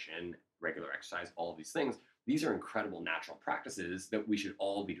 nutrition, regular exercise, all of these things, these are incredible natural practices that we should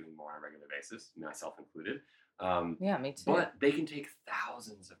all be doing more on a regular basis, myself included. Yeah, me too. But they can take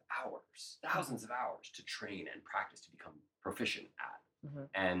thousands of hours to train and practice to become proficient at.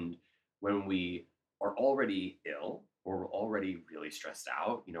 And when we are already ill, or we're already really stressed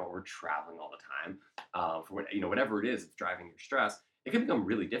out, or we're traveling all the time, for whatever it is that's driving your stress, it can become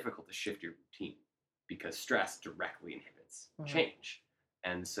really difficult to shift your routine because stress directly inhibits change.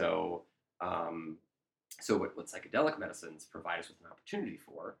 And so, what psychedelic medicines provide us with an opportunity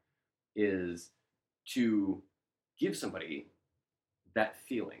for is to give somebody that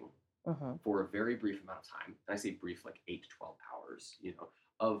feeling for a very brief amount of time. And I say brief, like 8 to 12 hours,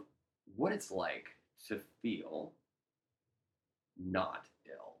 of what it's like to feel not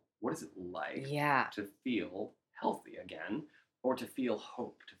ill. What is it like to feel healthy again, or to feel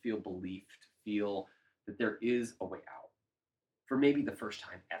hope, to feel belief, to feel that there is a way out? For maybe the first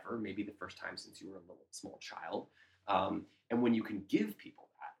time ever, maybe the first time since you were a little small child. And when you can give people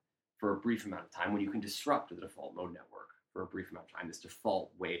that for a brief amount of time, when you can disrupt the default mode network for a brief amount of time, this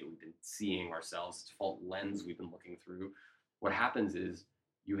default way that we've been seeing ourselves, this default lens we've been looking through, what happens is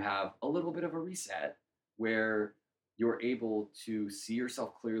you have a little bit of a reset where you're able to see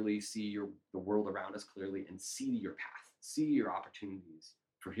yourself clearly, see the world around us clearly, and see your path, see your opportunities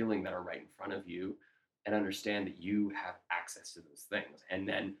for healing that are right in front of you, and understand that you have access to those things, and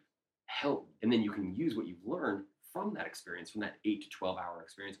then you can use what you've learned from that experience, from that 8 to 12 hour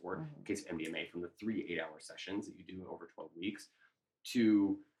experience, or in case of MDMA, from the 3 8-hour sessions that you do over 12 weeks,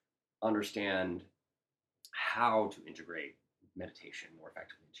 to understand how to integrate meditation more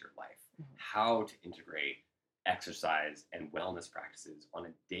effectively into your life, how to integrate exercise and wellness practices on a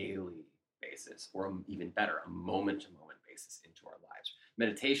daily basis, or even better, a moment-to-moment basis into our lives.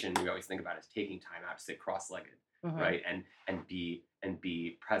 Meditation, we always think about as taking time out to sit cross-legged, right, and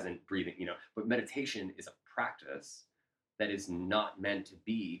be present, breathing, But meditation is a practice that is not meant to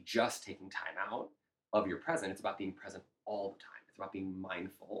be just taking time out of your present. It's about being present all the time. It's about being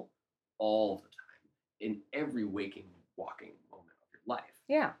mindful all the time in every waking, walking moment of your life.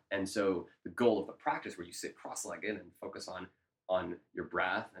 Yeah. And so the goal of the practice, where you sit cross-legged and focus on your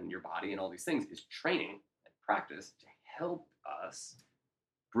breath and your body and all these things, is training and practice to help us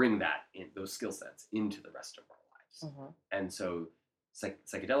bring those skill sets into the rest of our lives. And so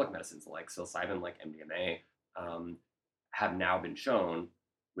psychedelic medicines like psilocybin, like MDMA, have now been shown,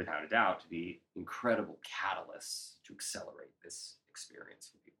 without a doubt, to be incredible catalysts to accelerate this experience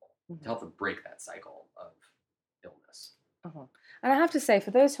for people, to help them break that cycle of illness. And I have to say,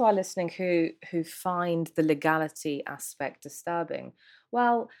 for those who are listening who find the legality aspect disturbing,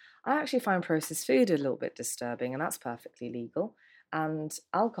 well, I actually find processed food a little bit disturbing, and that's perfectly legal. And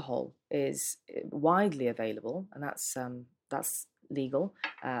alcohol is widely available, and that's legal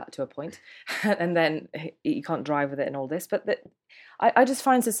to a point. And then you can't drive with it and all this. But I just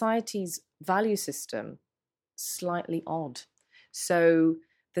find society's value system slightly odd. So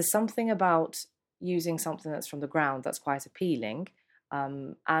there's something about using something that's from the ground that's quite appealing.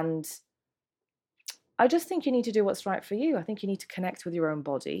 And I just think you need to do what's right for you. I think you need to connect with your own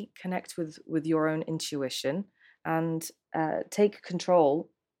body, connect with your own intuition, and take control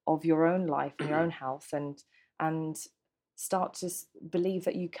of your own life and your own health, and start to believe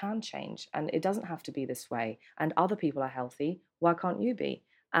that you can change, and it doesn't have to be this way, and other people are healthy. Why can't you be?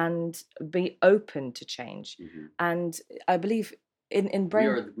 And be open to change. And I believe in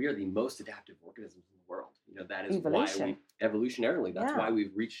brain... We are the most adaptive organisms in the world. That is evolution. Why evolutionarily, that's why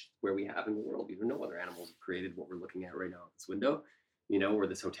we've reached where we have in the world. Even no other animals have created what we're looking at right now at this window, or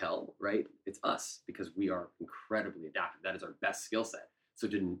this hotel, right? It's us, because we are incredibly adaptive. That is our best skill set. So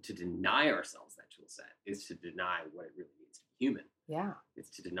to deny ourselves that tool set is to deny what it really means to be human. Yeah. It's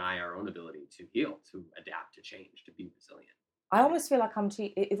to deny our own ability to heal, to adapt, to change, to be resilient. I almost feel like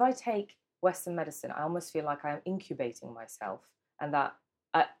if I take Western medicine, I almost feel like I am incubating myself, and that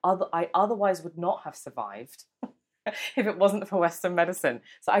I otherwise would not have survived if it wasn't for Western medicine.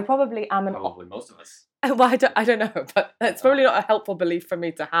 So I probably am probably most of us. Well, I don't know, but it's probably not a helpful belief for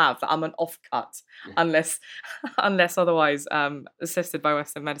me to have, that I'm an offcut, unless otherwise assisted by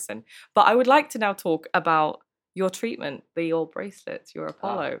Western medicine. But I would like to now talk about your treatment, your bracelet, your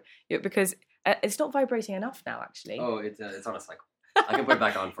Apollo, because it's not vibrating enough now, actually. Oh, it's on a cycle. I can put it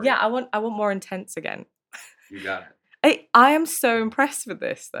back on for you. Yeah, I want more intense again. You got it. I am so impressed with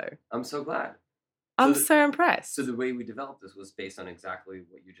this, though. I'm so glad. I'm so impressed. So the way we developed this was based on exactly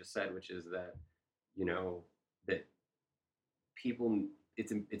what you just said, which is that, that people,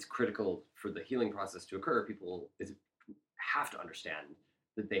 it's critical for the healing process to occur. People have to understand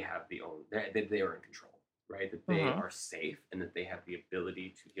that they have that they are in control, right? That they are safe, and that they have the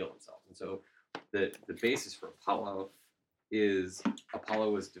ability to heal themselves. And so the basis for Apollo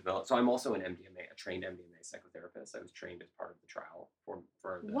was developed. So I'm also a trained MDMA psychotherapist. I was trained as part of the trial for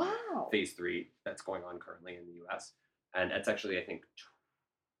the phase 3 that's going on currently in the US. And it's actually, I think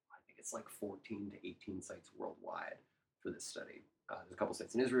it's like 14 to 18 sites worldwide for this study. There's a couple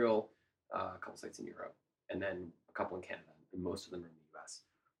sites in Israel, a couple sites in Europe, and then a couple in Canada, and most of them are in the US.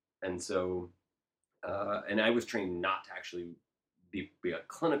 And so, and I was trained not to actually be a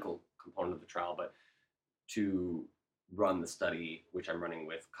clinical component of the trial, but to run the study, which I'm running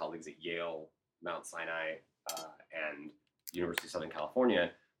with colleagues at Yale, Mount Sinai, and University of Southern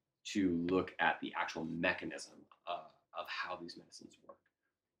California, to look at the actual mechanism of how these medicines work.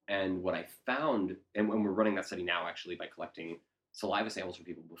 And what I found, and when we're running that study now, actually, by collecting saliva samples from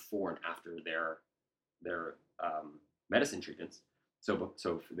people before and after their medicine treatments. So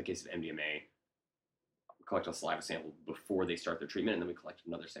for the case of MDMA, we collect a saliva sample before they start their treatment, and then we collect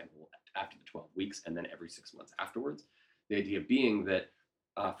another sample after the 12 weeks, and then every 6 months afterwards. The idea being that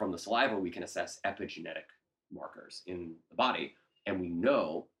from the saliva, we can assess epigenetic markers in the body, and we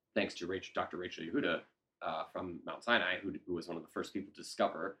know, thanks to Dr. Rachel Yehuda from Mount Sinai, who was one of the first people to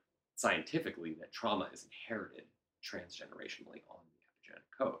discover scientifically that trauma is inherited transgenerationally on the epigenetic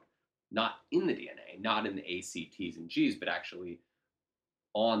code. Not in the DNA, not in the A, C, T's, and G's, but actually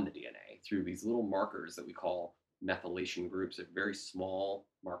on the DNA through these little markers that we call methylation groups. They're very small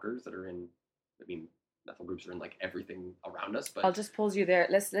markers that are in, methyl groups are in like everything around us. But I'll just pause you there.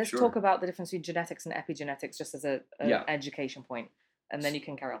 Let's Sure. talk about the difference between genetics and epigenetics just as an education point, and then you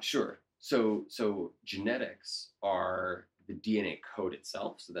can carry on. Sure. So genetics are the DNA code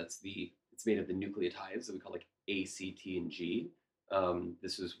itself. So it's made of the nucleotides that we call like A, C, T, and G.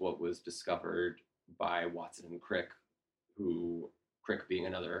 This is what was discovered by Watson and Crick, Crick being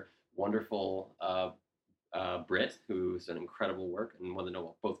another wonderful Brit who's done incredible work and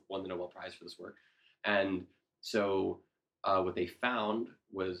both won the Nobel Prize for this work. And so what they found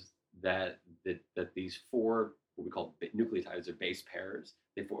was that these four, what we call nucleotides, or base pairs,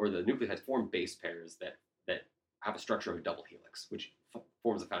 the nucleotides form base pairs that have a structure of a double helix, which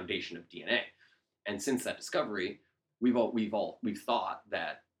forms the foundation of DNA. And since that discovery, we've thought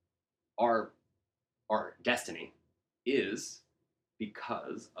that our destiny is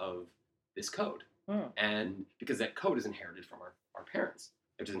because of this code. And because that code is inherited from our parents,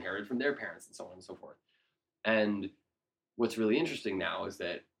 which is inherited from their parents, and so on and so forth. And what's really interesting now is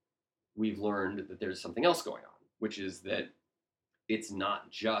that we've learned that there's something else going on, which is that it's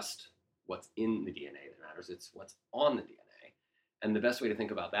not just what's in the DNA that matters, it's what's on the DNA. And the best way to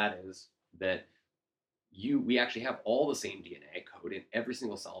think about that is that we actually have all the same DNA code in every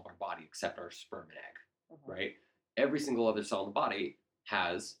single cell of our body except our sperm and egg, right? Every single other cell in the body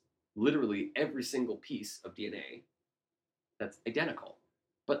has literally every single piece of DNA that's identical,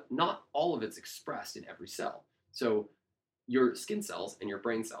 but not all of it's expressed in every cell. So your skin cells and your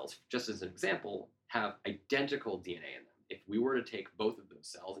brain cells, just as an example, have identical DNA in them. If we were to take both of those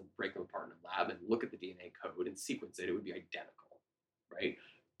cells and break them apart in a lab and look at the DNA code and sequence it, it would be identical, right?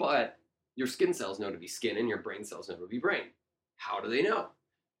 But your skin cells know to be skin and your brain cells know to be brain. How do they know?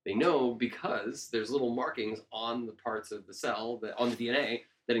 They know because there's little markings on the parts of the cell, on the DNA,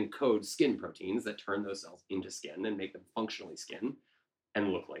 that encode skin proteins that turn those cells into skin and make them functionally skin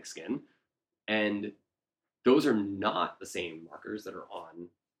and look like skin. And those are not the same markers that are on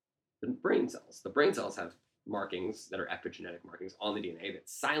the brain cells. The brain cells have markings that are epigenetic markings on the DNA that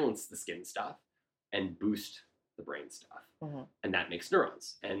silence the skin stuff and boost the brain stuff. And that makes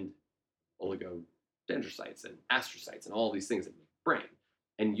neurons and oligodendrocytes and astrocytes and all these things that make brain.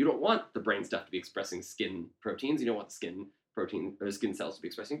 And you don't want the brain stuff to be expressing skin proteins. You don't want the skin protein or the skin cells to be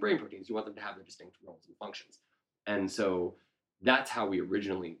expressing brain proteins. You want them to have their distinct roles and functions. And so that's how we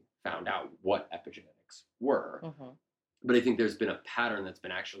originally found out what epigenetics were. But I think there's been a pattern that's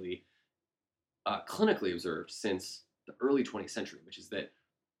been actually clinically observed since the early 20th century, which is that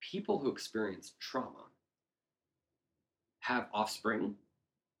people who experience trauma have offspring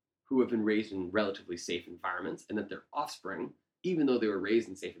who have been raised in relatively safe environments, and that their offspring, even though they were raised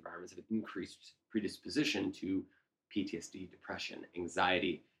in safe environments, have an increased predisposition to PTSD, depression,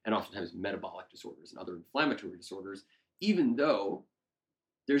 anxiety, and oftentimes metabolic disorders and other inflammatory disorders, even though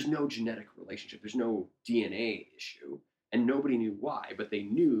there's no genetic relationship, there's no DNA issue, and nobody knew why, but they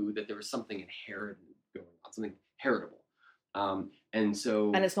knew that there was something inherited going on, something heritable. And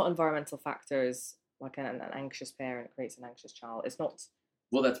it's not environmental factors, like an anxious parent creates an anxious child. It's not.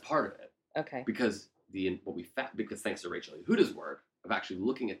 Well, that's part of it. Okay. Because because thanks to Rachel Yehuda's work of actually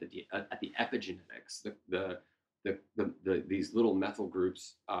looking at the epigenetics, these little methyl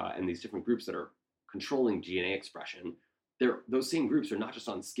groups and these different groups that are controlling DNA expression, those same groups are not just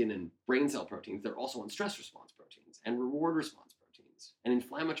on skin and brain cell proteins, they're also on stress response proteins and reward response proteins and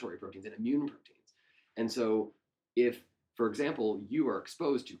inflammatory proteins and immune proteins. And so if, for example, you are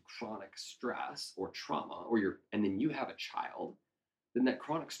exposed to chronic stress or trauma, and then you have a child, then that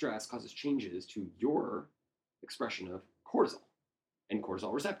chronic stress causes changes to your expression of cortisol and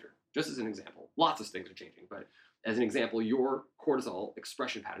cortisol receptor. Just as an example, lots of things are changing, but as an example, your cortisol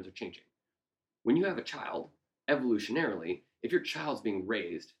expression patterns are changing. When you have a child, evolutionarily, if your child's being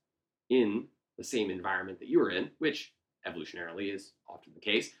raised in the same environment that you're in, which evolutionarily is often the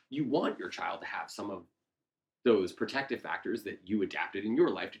case, you want your child to have some of those protective factors that you adapted in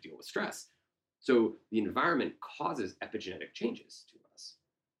your life to deal with stress. So the environment causes epigenetic changes to us.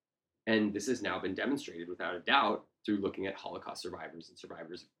 And this has now been demonstrated without a doubt through looking at Holocaust survivors and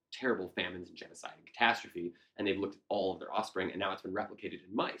survivors of terrible famines and genocide and catastrophe. And they've looked at all of their offspring, and now it's been replicated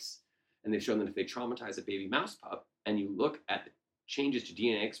in mice. And they've shown that if they traumatize a baby mouse pup and you look at the changes to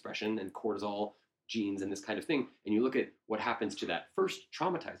DNA expression and cortisol genes and this kind of thing, and you look at what happens to that first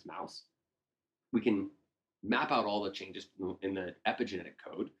traumatized mouse, we can map out all the changes in the epigenetic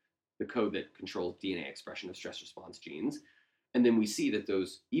code, the code that controls DNA expression of stress response genes. And then we see that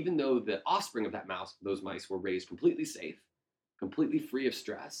those, even though the offspring of that mouse, those mice were raised completely safe, completely free of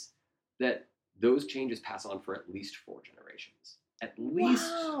stress, that those changes pass on for at least 4 generations. At least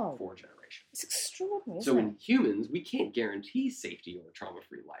 4 generations. It's extraordinary. So in humans, we can't guarantee safety or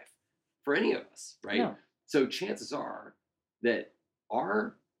trauma-free life for any of us, right? No. So chances are that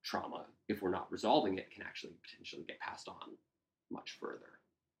our trauma, if we're not resolving it, can actually potentially get passed on much further.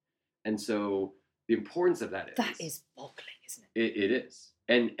 And so the importance of that is boggling, isn't it? It is.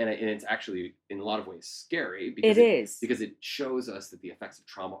 And it's actually in a lot of ways scary because because it shows us that the effects of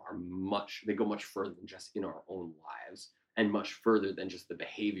trauma are they go much further than just in our own lives, and much further than just the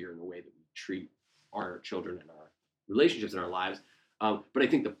behavior and the way that we treat our children and our relationships in our lives. But I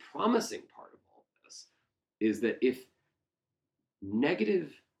think the promising part of all of this is that if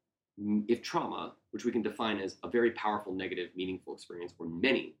trauma, which we can define as a very powerful negative meaningful experience, or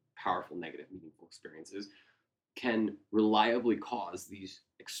many powerful negative meaningful experiences, can reliably cause these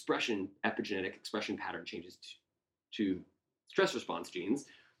epigenetic expression pattern changes to stress response genes,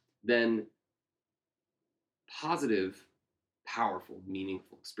 then positive, powerful,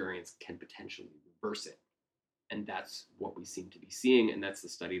 meaningful experience can potentially reverse it. And that's what we seem to be seeing, and that's the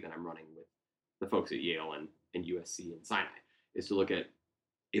study that I'm running with the folks at Yale and USC and Sinai, is to look at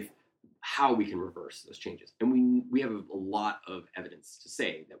how we can reverse those changes. And we have a lot of evidence to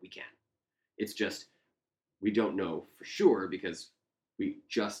say that we can. It's just we don't know for sure because we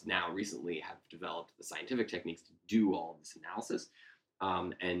just now recently have developed the scientific techniques to do all of this analysis.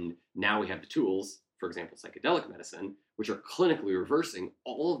 And now we have the tools, for example, psychedelic medicine, which are clinically reversing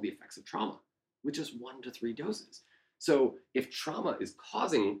all of the effects of trauma with just 1 to 3 doses. So if trauma is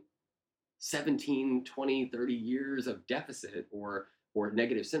causing 17, 20, 30 years of deficit or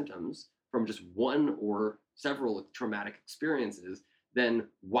negative symptoms from just one or several traumatic experiences, then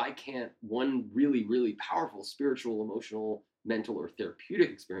why can't one really, really powerful spiritual, emotional, mental, or therapeutic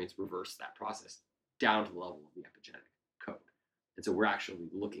experience reverse that process down to the level of the epigenetic code? And so we're actually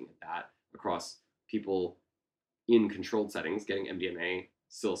looking at that across people in controlled settings, getting MDMA,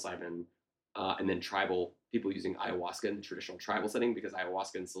 psilocybin, and then tribal people using ayahuasca in the traditional tribal setting, because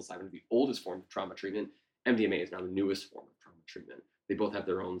ayahuasca and psilocybin are the oldest form of trauma treatment. MDMA is now the newest form of trauma treatment. They both have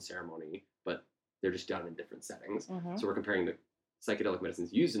their own ceremony, but they're just done in different settings. Mm-hmm. So we're comparing the psychedelic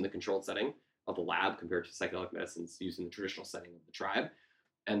medicines used in the controlled setting of the lab compared to psychedelic medicines used in the traditional setting of the tribe.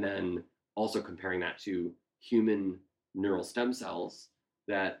 And then also comparing that to human neural stem cells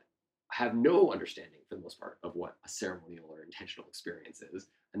that have no understanding, for the most part, of what a ceremonial or intentional experience is,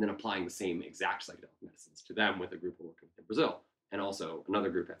 and then applying the same exact psychedelic medicines to them with a group we're working with in Brazil, and also another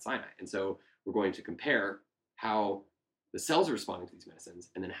group at Sinai. And so we're going to compare how the cells are responding to these medicines,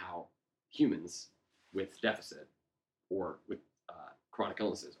 and then how humans with deficit or with chronic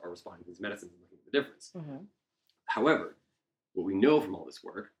illnesses are responding to these medicines, and looking at the difference. Mm-hmm. However, what we know from all this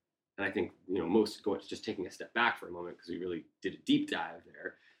work, and I think most go just taking a step back for a moment because we really did a deep dive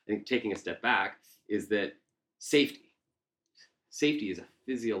there. I think taking a step back is that safety is a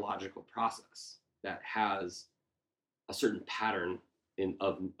physiological process that has a certain pattern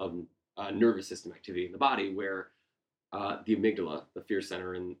of nervous system activity in the body, where the amygdala, the fear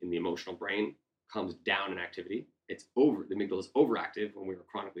center in the emotional brain, comes down in activity. The amygdala is overactive when we're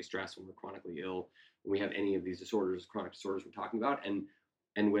chronically stressed, when we're chronically ill, when we have any of these disorders, chronic disorders we're talking about,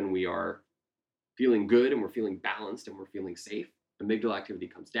 and when we are feeling good and we're feeling balanced and we're feeling safe, amygdala activity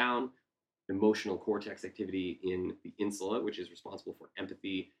comes down. Emotional cortex activity in the insula, which is responsible for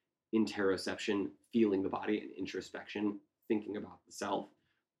empathy, interoception, feeling the body, and introspection, thinking about the self,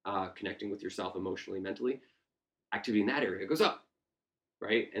 connecting with yourself emotionally, mentally, activity in that area goes up,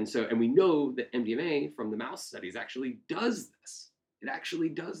 right? And we know that MDMA from the mouse studies actually does this. It actually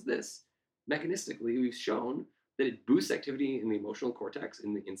does this. Mechanistically, we've shown that it boosts activity in the emotional cortex,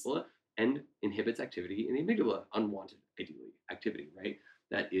 in the insula, and inhibits activity in the amygdala, unwanted activity, right?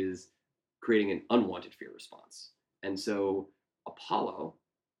 That is creating an unwanted fear response. And so Apollo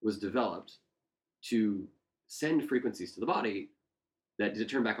was developed to send frequencies to the body. Did it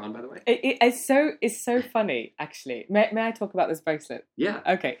turn back on, by the way? It's so funny, actually. May I talk about this bracelet? Yeah.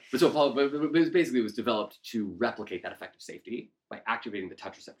 Okay. So Apollo, but it was developed to replicate that effect of safety by activating the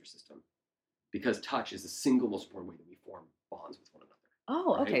touch receptor system, because touch is the single most important way that we form bonds with one another.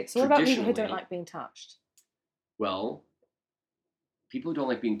 Oh, right? okay. So what about people who don't like being touched? Well, people who don't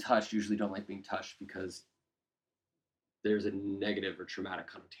like being touched usually don't like being touched because there's a negative or traumatic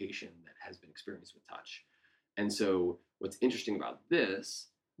connotation that has been experienced with touch. And so what's interesting about this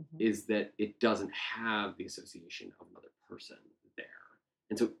is that it doesn't have the association of another person there.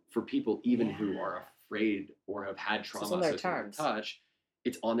 And so for people even who are afraid or have had trauma associated with touch,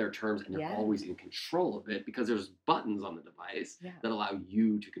 it's on their terms, and they're always in control of it because there's buttons on the device that allow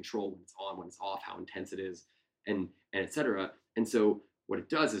you to control when it's on, when it's off, how intense it is, and et cetera. And so what it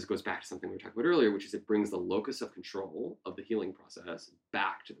does is it goes back to something we were talking about earlier, which is it brings the locus of control of the healing process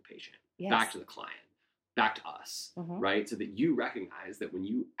back to the patient, back to the client, back to us, right? So that you recognize that when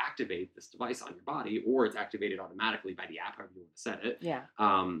you activate this device on your body, or it's activated automatically by the app, however you want to set it,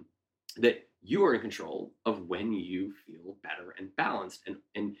 that you are in control of when you feel better and balanced,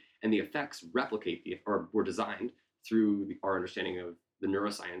 and the effects replicate or were designed through our understanding of the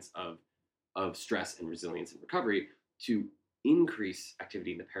neuroscience of stress and resilience and recovery to increase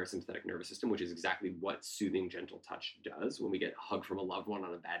activity in the parasympathetic nervous system, which is exactly what soothing, gentle touch does when we get a hug from a loved one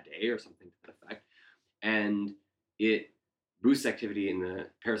on a bad day or something to that effect. And it boosts activity in the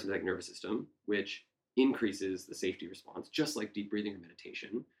parasympathetic nervous system, which increases the safety response, just like deep breathing or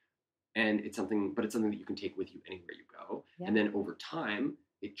meditation. And it's something that you can take with you anywhere you go. And then over time,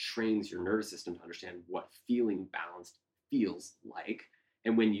 it trains your nervous system to understand what feeling balanced feels like.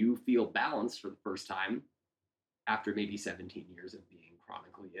 And when you feel balanced for the first time, after maybe 17 years of being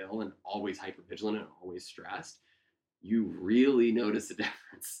chronically ill and always hypervigilant and always stressed, you really notice a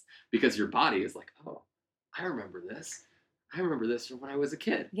difference because your body is like, oh, I remember this. I remember this from when I was a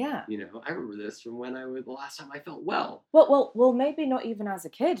kid. Yeah. I remember this from the last time I felt well. Well, maybe not even as a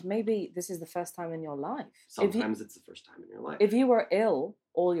kid. Maybe this is the first time in your life. Sometimes it's the first time in your life. If you were ill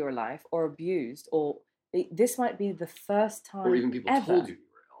all your life or abused, or this might be the first time or even people ever. Told you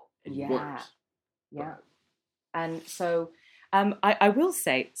were ill and you weren't. Yeah. And so I will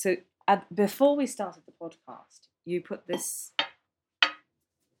say, so before we started the podcast, you put this,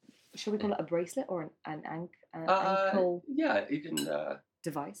 should we call it a bracelet or an ankle? Yeah, you can.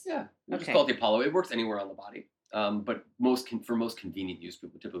 Device? Yeah, you just call it the Apollo. It works anywhere on the body. But for most convenient use,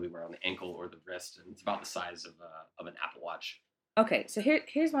 people typically wear it on the ankle or the wrist, and it's about the size of an Apple Watch. Okay, so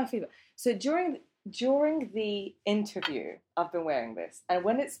here's my feedback. So during the interview, I've been wearing this, and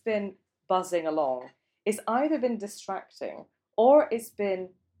when it's been buzzing along, it's either been distracting or it's been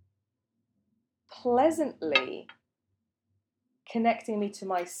pleasantly connecting me to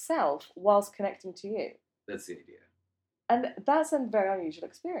myself whilst connecting to you. That's the idea. And that's a very unusual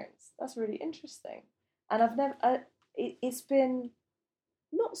experience. That's really interesting. And I've never, it's been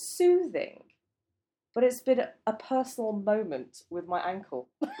not soothing, but it's been a personal moment with my ankle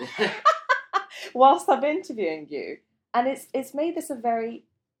whilst I'm interviewing you. And it's made this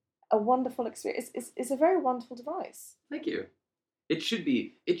a wonderful experience. It's a very wonderful device. Thank you. It should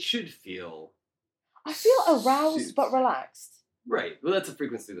feel. I feel aroused but relaxed. Right. Well, that's a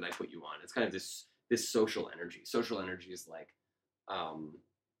frequency that I put you on. It's kind of this social energy. Social energy is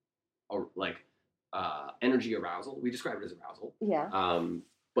energy arousal. We describe it as arousal. Yeah.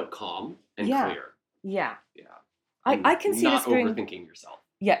 But calm and clear. Yeah. Yeah. I can see this being not overthinking yourself.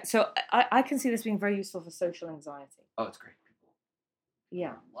 Yeah. So I can see this being very useful for social anxiety. Oh, it's great.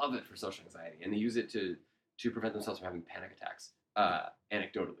 Yeah. Love it for social anxiety, and they use it to prevent themselves from having panic attacks.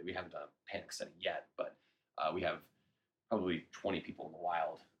 Anecdotally, we haven't done a panic study yet, but we have probably 20 people in the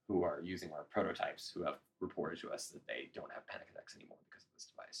wild who are using our prototypes who have reported to us that they don't have panic attacks anymore because of this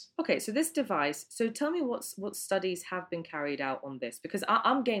device. Okay, so this device. So tell me what studies have been carried out on this, because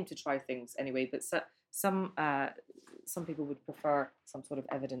I'm game to try things anyway, but some people would prefer some sort of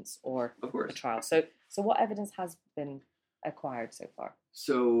evidence or a trial. So what evidence has been acquired so far?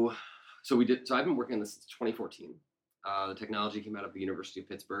 So I've been working on this since 2014. The technology came out of the University of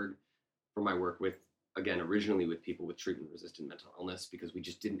Pittsburgh for my work with, again, originally with people with treatment-resistant mental illness, because we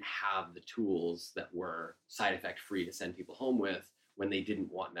just didn't have the tools that were side effect free to send people home with when they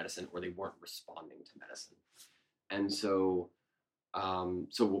didn't want medicine or they weren't responding to medicine. And so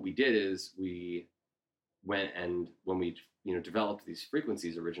what we did is we when we developed these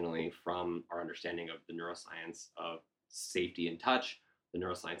frequencies originally from our understanding of the neuroscience of safety and touch, the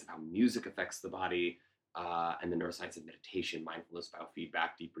neuroscience of how music affects the body, and the neuroscience of meditation, mindfulness, biofeedback,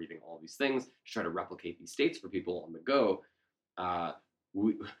 deep breathing, all these things to try to replicate these states for people on the go.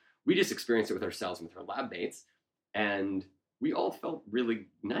 We just experienced it with ourselves and with our lab mates, and we all felt really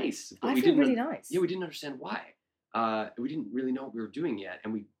nice. But I feel really nice. Yeah, we didn't understand why. We didn't really know what we were doing yet,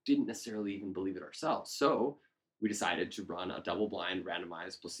 and we didn't necessarily even believe it ourselves. So we decided to run a double-blind,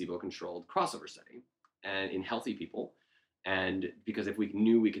 randomized, placebo-controlled crossover study and in healthy people. And because if we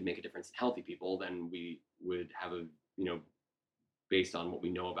knew we could make a difference in healthy people, then we would have based on what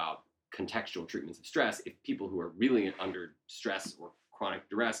we know about contextual treatments of stress, if people who are really under stress or chronic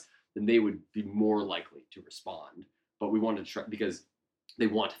duress, then they would be more likely to respond. But we wanted to try, because they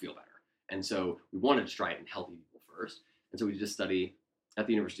want to feel better. And so we wanted to try it in healthy people first. And so we did a study at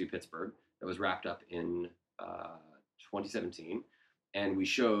the University of Pittsburgh that was wrapped up in 2017. And we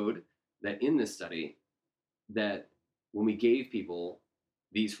showed that in this study, that when we gave people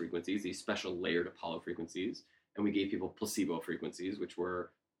these frequencies, these special layered Apollo frequencies, and we gave people placebo frequencies, which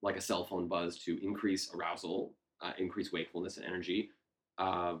were like a cell phone buzz to increase arousal, increase wakefulness and energy,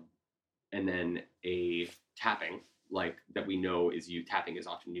 and then a tapping, like that we know tapping is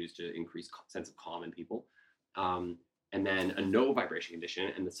often used to increase sense of calm in people, and then a no vibration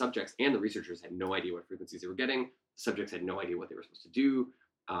condition, and the subjects and the researchers had no idea what frequencies they were getting. The subjects had no idea what they were supposed to do,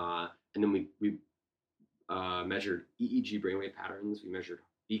 and then we measured EEG brainwave patterns, we measured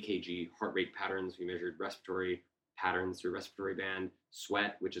EKG heart rate patterns, we measured respiratory patterns through respiratory band,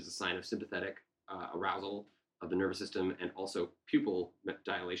 sweat, which is a sign of sympathetic arousal of the nervous system, and also pupil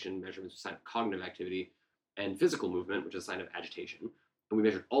dilation measurements, a sign of cognitive activity, and physical movement, which is a sign of agitation. And we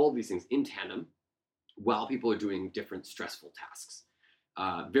measured all of these things in tandem while people are doing different stressful tasks.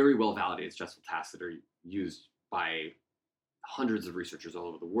 Very well validated stressful tasks that are used by hundreds of researchers all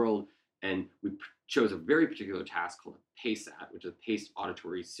over the world. And we chose a very particular task called a PACEAT, which is a Paced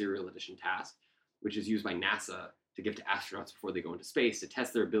Auditory Serial Addition Task, which is used by NASA to give to astronauts before they go into space to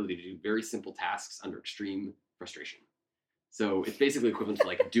test their ability to do very simple tasks under extreme frustration. So it's basically equivalent to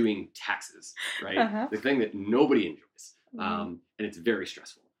like doing taxes, right? Uh-huh. The thing that nobody enjoys. And it's very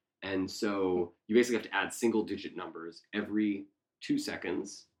stressful. And so you basically have to add single digit numbers every 2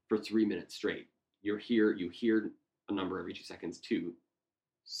 seconds for 3 minutes straight. You hear a number every 2 seconds, 2,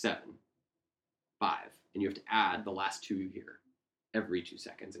 7, 5, and you have to add the last 2 you hear every 2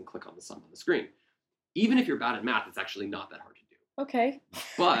 seconds and click on the sum on the screen. Even if you're bad at math, it's actually not that hard to do. Okay.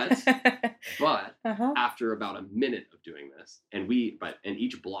 But uh-huh. after about a minute of doing this, and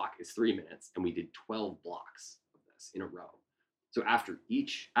each block is 3 minutes, and we did 12 blocks of this in a row. So after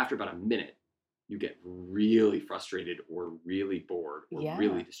about a minute, you get really frustrated or really bored or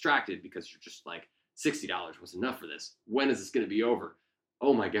really distracted because you're just like, $60 was enough for this. When is this going to be over?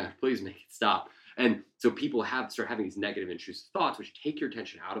 Oh my God, please make it stop. And so people start having these negative intrusive thoughts, which take your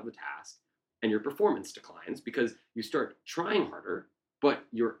attention out of the task, and your performance declines because you start trying harder, but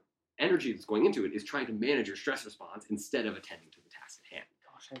your energy that's going into it is trying to manage your stress response instead of attending to the task at hand.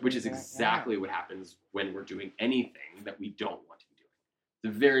 Which is exactly what happens when we're doing anything that we don't want to be doing.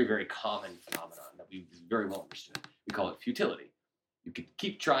 It's a very, very common phenomenon that we very well understood. We call it futility. You could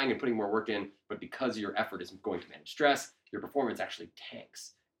keep trying and putting more work in, but because your effort is going to manage stress, your performance actually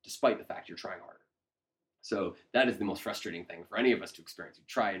tanks, despite the fact you're trying harder. So that is the most frustrating thing for any of us to experience. You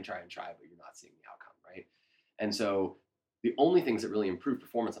try and try and try, but you're not seeing the outcome, right? And so the only things that really improve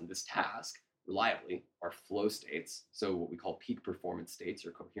performance on this task reliably are flow states. So what we call peak performance states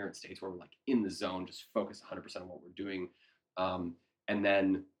or coherent states, where we're like in the zone, just focus 100% on what we're doing. And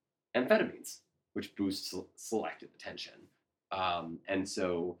then amphetamines, which boost selective attention. And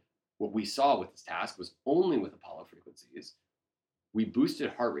so what we saw with this task was only with Apollo frequencies, we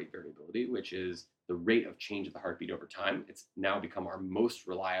boosted heart rate variability, which is the rate of change of the heartbeat over time. It's now become our most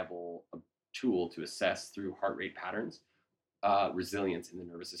reliable tool to assess through heart rate patterns. Resilience in the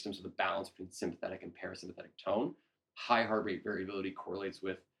nervous system, so the balance between sympathetic and parasympathetic tone. High heart rate variability correlates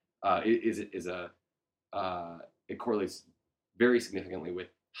with it correlates very significantly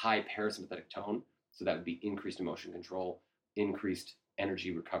with high parasympathetic tone. So that would be increased emotion control, increased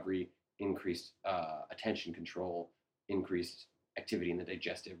energy recovery, increased attention control, increased activity in the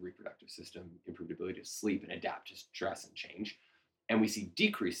digestive, reproductive system, improved ability to sleep and adapt to stress and change. And we see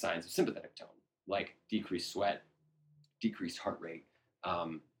decreased signs of sympathetic tone, like decreased sweat, decreased heart rate.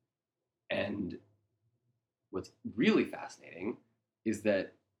 And what's really fascinating is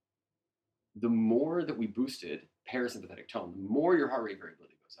that the more that we boosted parasympathetic tone, the more your heart rate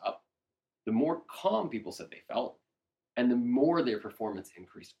variability goes up, the more calm people said they felt, and the more their performance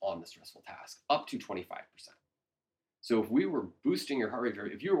increased on the stressful task, up to 25%. So if we were boosting your heart rate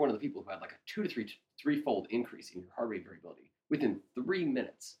variability, if you were one of the people who had like a 2 to 3-fold increase in your heart rate variability within 3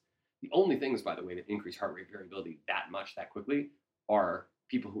 minutes, the only things, by the way, that increase heart rate variability that much, that quickly, are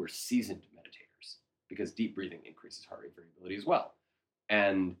people who are seasoned meditators, because deep breathing increases heart rate variability as well.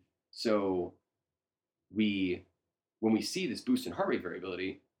 And so when we see this boost in heart rate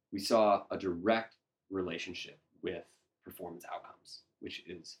variability, we saw a direct relationship with performance outcomes, which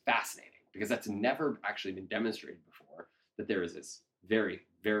is fascinating because that's never actually been demonstrated before, that there is this very,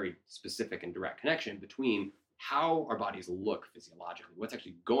 very specific and direct connection between how our bodies look physiologically, what's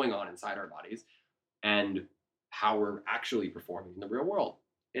actually going on inside our bodies, and how we're actually performing in the real world.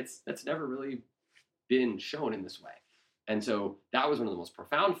 That's never really been shown in this way. And so that was one of the most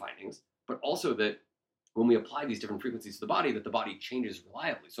profound findings, but also that when we apply these different frequencies to the body, that the body changes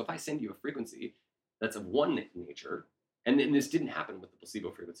reliably. So if I send you a frequency that's of one nature, and this didn't happen with the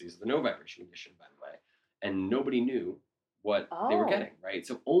placebo frequencies of the no vibration condition, by the way, and nobody knew what they were getting, right?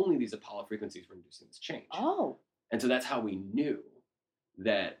 So only these Apollo frequencies were inducing this change. And so that's how we knew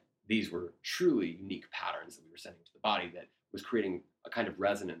that these were truly unique patterns that we were sending to the body that was creating a kind of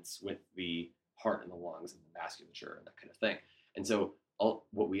resonance with the heart and the lungs and the vasculature and that kind of thing. And so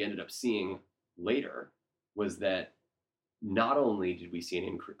what we ended up seeing later was that not only did we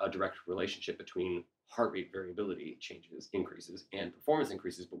see a direct relationship between heart rate variability increases, and performance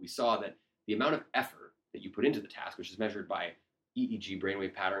increases, but we saw that the amount of effort that you put into the task, which is measured by EEG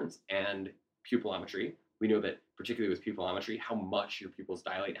brainwave patterns and pupillometry, we know that particularly with pupillometry, how much your pupils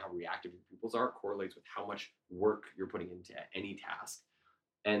dilate and how reactive your pupils are correlates with how much work you're putting into any task.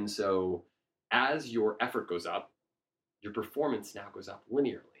 And so as your effort goes up, your performance now goes up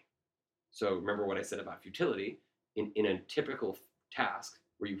linearly. So remember what I said about futility. In a typical task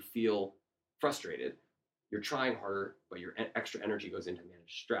where you feel frustrated, you're trying harder, but your extra energy goes into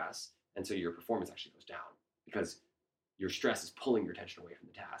manage stress, and so your performance actually goes down because your stress is pulling your attention away from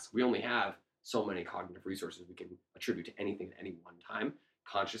the task. We only have so many cognitive resources we can attribute to anything at any one time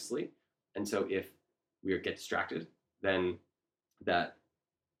consciously, and so if we get distracted, then that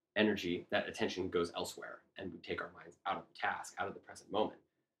energy, that attention goes elsewhere, and we take our minds out of the task, out of the present moment.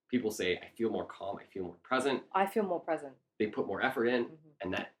 People say, I feel more calm, I feel more present. I feel more present. They put more effort in,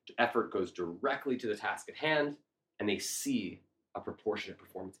 and that effort goes directly to the task at hand, and they see a proportionate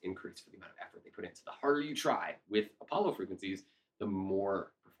performance increase for the amount of effort they put in. So the harder you try with Apollo frequencies, the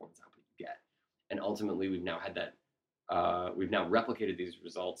more performance output you get. And ultimately, we've now had that, we've now replicated these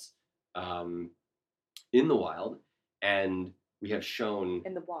results in the wild, and we have shown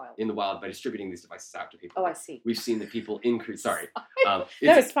in the wild by distributing these devices out to people. Oh, I see. We've seen that people increase. Sorry, no,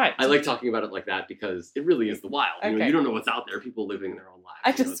 it's fine. I like talking about it like that because it really is the wild. Okay. You don't know what's out there. People living their own lives.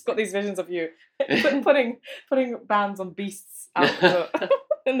 I just got these visions of you putting bands on beasts out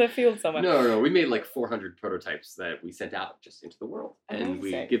in the field somewhere. No. We made like 400 prototypes that we sent out just into the world, and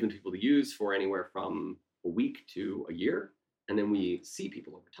we give them to people to use for anywhere from a week to a year, and then we see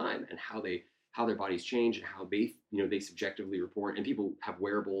people over time and how their bodies change and how they subjectively report, and people have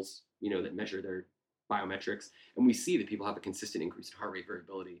wearables, that measure their biometrics, and we see that people have a consistent increase in heart rate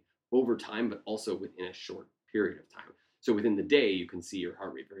variability over time, but also within a short period of time. So within the day, you can see your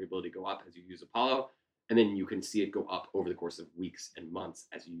heart rate variability go up as you use Apollo, and then you can see it go up over the course of weeks and months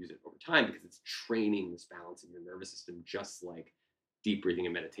as you use it over time, because it's training this balance in your nervous system, just like deep breathing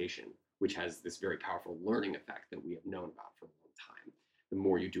and meditation, which has this very powerful learning effect that we have known about for a long time. The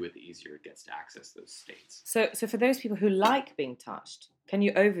more you do it, the easier it gets to access those states. So for those people who like being touched, can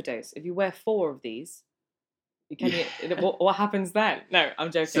you overdose? If you wear 4 of these, what happens then? No, I'm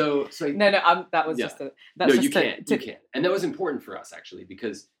joking. So that was just a... That's you can't. And that was important for us, actually,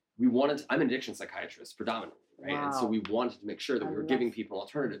 because we wanted I'm an addiction psychiatrist predominantly, right? Wow. And so we wanted to make sure that we were giving people an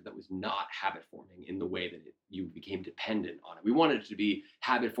alternative that was not habit forming in the way that you became dependent on it. We wanted it to be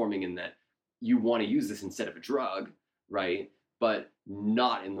habit forming in that you want to use this instead of a drug, right? But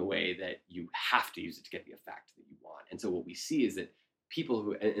not in the way that you have to use it to get the effect that you want. And so what we see is that people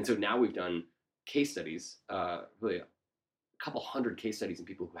who, and so now we've done case studies, really a couple hundred case studies in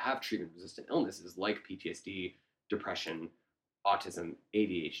people who have treatment-resistant illnesses like PTSD, depression, autism,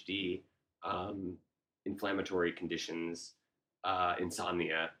 ADHD, inflammatory conditions,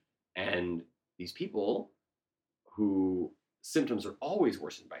 insomnia, and these people who symptoms are always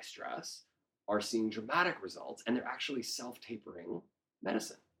worsened by stress are seeing dramatic results, and they're actually self-tapering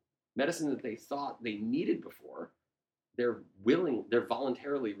medicine that they thought they needed before. They're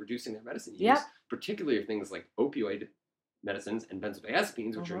voluntarily reducing their medicine use, particularly of things like opioid medicines and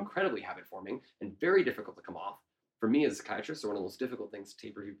benzodiazepines, which are incredibly habit-forming and very difficult to come off. For me as a psychiatrist, they're one of the most difficult things to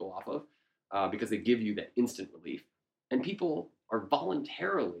taper people off of because they give you that instant relief. And people are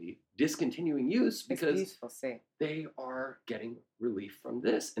voluntarily discontinuing use because beautiful, see. they are getting relief from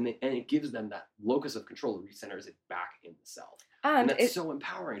this, and it gives them that locus of control that recenters it back in the self. And that's so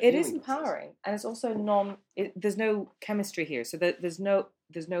empowering. It is empowering, and it's also there's no chemistry here, so there's no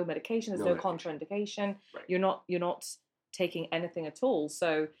medication, there's no contraindication. Right. You're not taking anything at all.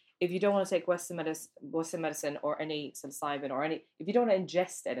 So if you don't want to take Western medicine or any psilocybin or any, if you don't want to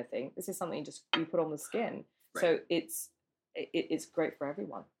ingest anything, this is something you put on the skin. Right. So it's great for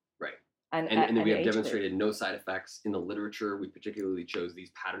everyone. Right. And then we have demonstrated no side effects in the literature. We particularly chose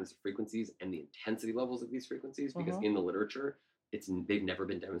these patterns of frequencies and the intensity levels of these frequencies because in the literature, they've never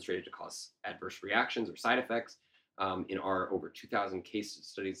been demonstrated to cause adverse reactions or side effects. In our over 2,000 case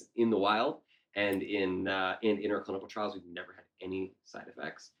studies in the wild and in our clinical trials, we've never had any side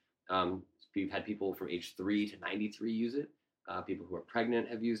effects. We've had people from age 3 to 93 use it. People who are pregnant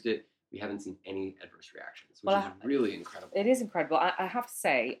have used it. We haven't seen any adverse reactions, which is really incredible. It is incredible. I have to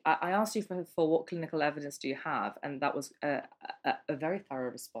say, I asked you for what clinical evidence do you have, and that was a very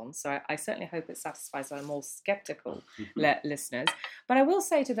thorough response. So I certainly hope it satisfies our more skeptical listeners. But I will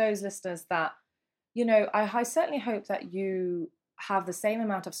say to those listeners that, I certainly hope that you have the same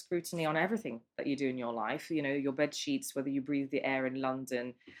amount of scrutiny on everything that you do in your life. Your bed sheets, whether you breathe the air in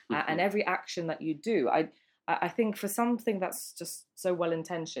London, and every action that you do. I think for something that's just so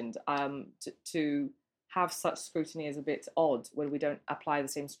well-intentioned, to have such scrutiny is a bit odd when we don't apply the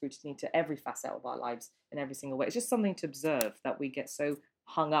same scrutiny to every facet of our lives in every single way. It's just something to observe that we get so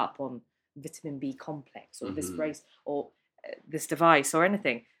hung up on vitamin B complex or this race or this device or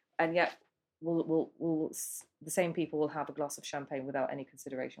anything. And yet the same people will have a glass of champagne without any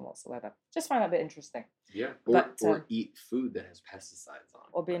consideration whatsoever. Just find that a bit interesting. Yeah, or eat food that has pesticides on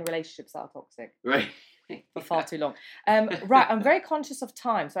it. Or be in relationships that are toxic. Right. For far too long. Right, I'm very conscious of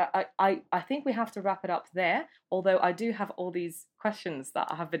time, so I think we have to wrap it up there, although I do have all these questions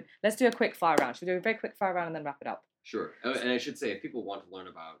that have been... Let's do a quick fire round. Should we do a very quick fire round and then wrap it up? Sure. And I should say, if people want to learn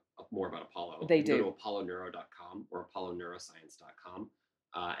more about Apollo, they do. Go to apolloneuro.com or apolloneuroscience.com,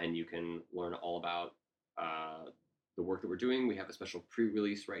 and you can learn all about the work that we're doing. We have a special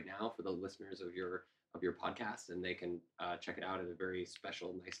pre-release right now for the listeners of your podcast, and they can check it out at a very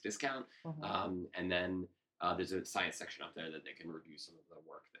special, nice discount. And then there's a science section up there that they can review some of the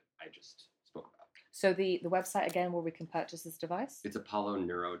work that I just spoke about. So the website again where we can purchase this device? It's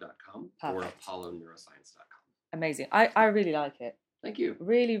apolloneuro.com or apolloneuroscience.com. Amazing. I really like it. Thank you.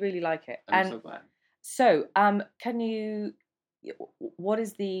 Really, really like it. I'm so glad. So what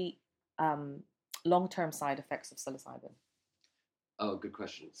is the long-term side effects of psilocybin? Oh, good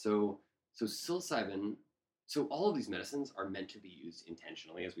question. So psilocybin, so all of these medicines are meant to be used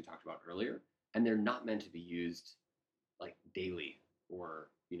intentionally, as we talked about earlier, and they're not meant to be used like daily or,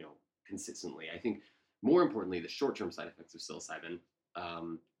 consistently. I think more importantly, the short-term side effects of psilocybin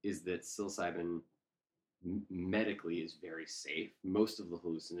is that psilocybin medically is very safe. Most of the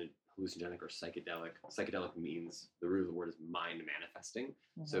hallucinogenic or psychedelic means the root of the word is mind manifesting.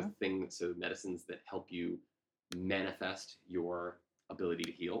 So medicines that help you manifest your ability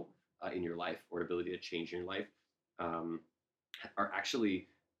to heal in your life or ability to change in your life are actually,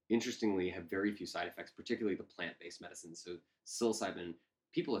 interestingly, have very few side effects, particularly the plant-based medicines. So psilocybin,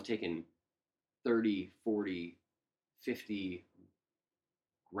 people have taken 30, 40, 50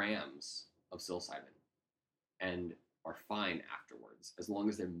 grams of psilocybin and are fine afterwards, as long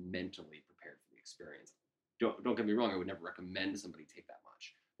as they're mentally prepared for the experience. Don't get me wrong, I would never recommend somebody take that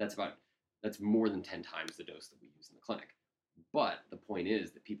much. That's more than 10 times the dose that we use in the clinic. But the point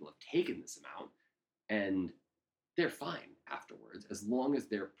is that people have taken this amount and they're fine afterwards, as long as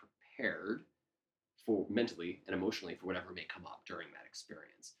they're prepared for mentally and emotionally for whatever may come up during that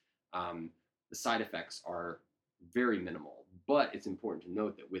experience. The side effects are very minimal, but it's important to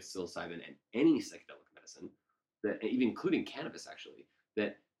note that with psilocybin and any psychedelic medicine, that even including cannabis actually,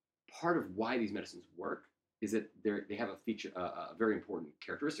 that part of why these medicines work is that they have a very important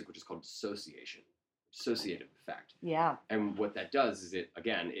characteristic, which is called associative effect. Yeah. And what that does is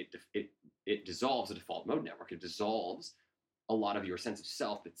it dissolves the default mode network. It dissolves a lot of your sense of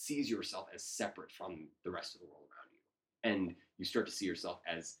self that sees yourself as separate from the rest of the world around you. And you start to see yourself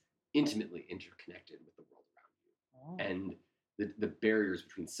as intimately interconnected with the world around you. And the barriers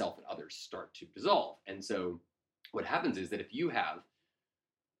between self and others start to dissolve. And so what happens is that if you have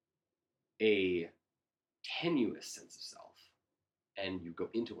a tenuous sense of self and you go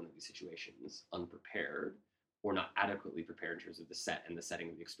into one of these situations unprepared or not adequately prepared in terms of the setting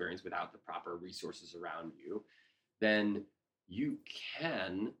of the experience without the proper resources around you, then you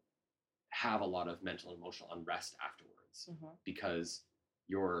can have a lot of mental and emotional unrest afterwards because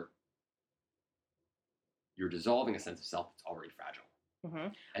your you're dissolving a sense of self that's already fragile. Mm-hmm.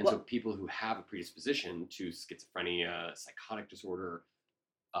 And so people who have a predisposition to schizophrenia, psychotic disorder,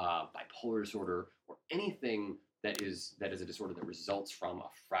 bipolar disorder, or anything that is a disorder that results from a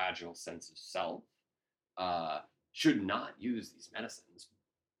fragile sense of self, should not use these medicines,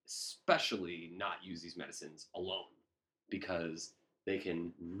 especially not use these medicines alone, because they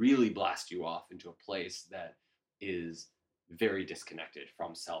can really blast you off into a place that is very disconnected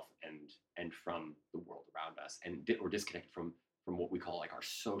from self and from the world around us, or disconnected from what we call like our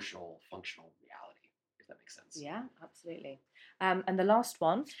social functional reality, if that makes sense. Yeah, absolutely. And the last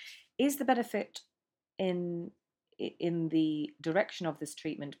one is the benefit in the direction of this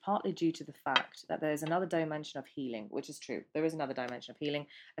treatment partly due to the fact that there's another dimension of healing, which is true. There is another dimension of healing,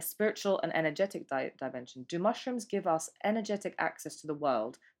 a spiritual and energetic dimension. Do mushrooms give us energetic access to the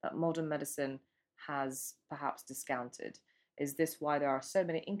world that modern medicine has perhaps discounted? Is this why there are so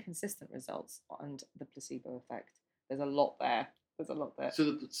many inconsistent results and the placebo effect? There's a lot there.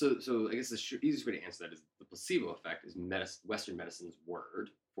 So I guess the easiest way to answer that is the placebo effect is Western medicine's word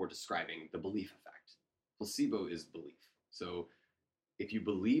for describing the belief effect. Placebo is belief. So if you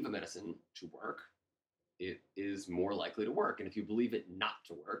believe a medicine to work, it is more likely to work. And if you believe it not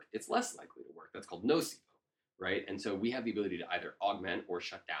to work, it's less likely to work. That's called nocebo, right? And so we have the ability to either augment or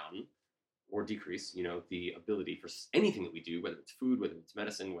shut down or decrease, the ability for anything that we do, whether it's food, whether it's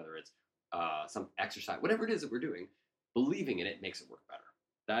medicine, whether it's some exercise, whatever it is that we're doing, believing in it makes it work better.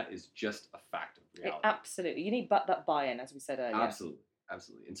 That is just a fact of reality. Absolutely. You need that buy-in, as we said earlier. Absolutely.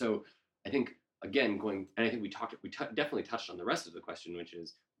 And so I think, again, I think we definitely touched on the rest of the question, which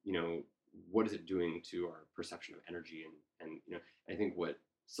is, what is it doing to our perception of energy? And I think what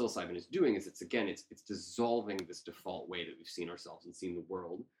psilocybin is doing is it's dissolving this default way that we've seen ourselves and seen the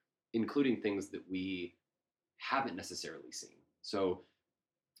world, including things that we haven't necessarily seen. So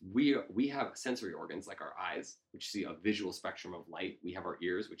we have sensory organs like our eyes, which see a visual spectrum of light. We have our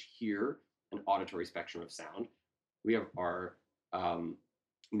ears, which hear an auditory spectrum of sound. We have our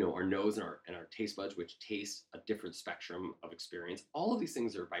our nose and our taste buds, which taste a different spectrum of experience. All of these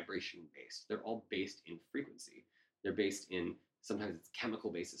things are vibration based. They're all based in frequency. They're based in, sometimes it's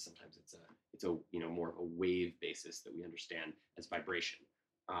chemical basis, sometimes it's a more of a wave basis that we understand as vibration.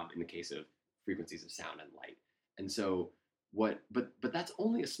 In the case of frequencies of sound and light. And so but that's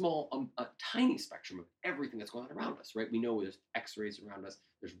only a tiny spectrum of everything that's going on around us, right? We know there's X-rays around us,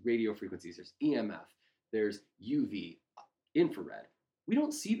 there's radio frequencies, there's EMF, there's UV, infrared. We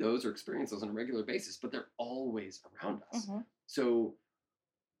don't see those or experience those on a regular basis, but they're always around us. Mm-hmm. So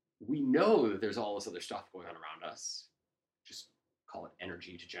we know that there's all this other stuff going on around us, just call it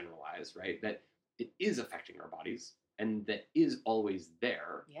energy to generalize, right? That it is affecting our bodies and that is always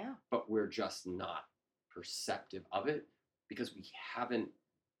there, but we're just not perceptive of it because we haven't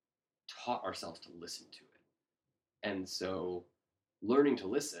taught ourselves to listen to it. And so learning to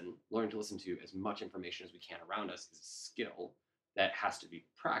listen to as much information as we can around us is a skill that has to be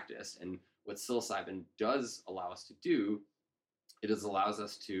practiced. And what psilocybin does allow us to do, allows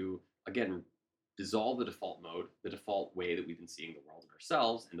us to, again, dissolve the default mode, the default way that we've been seeing the world and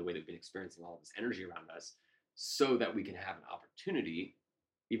ourselves and the way that we've been experiencing all of this energy around us, so that we can have an opportunity,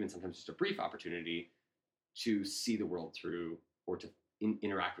 even sometimes just a brief opportunity, to see the world through, or to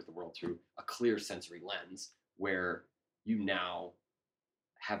interact with the world through a clear sensory lens, where you now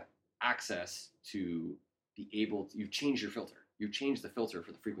have access to be able to, you've changed your filter. You've changed the filter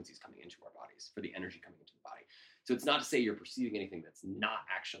for the frequencies coming into our bodies, for the energy coming into the body. So it's not to say you're perceiving anything that's not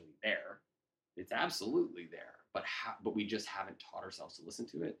actually there. It's absolutely there, but we just haven't taught ourselves to listen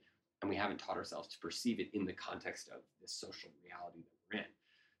to it, and we haven't taught ourselves to perceive it in the context of this social reality that we're in.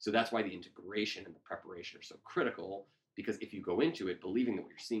 So that's why the integration and the preparation are so critical, because if you go into it believing that what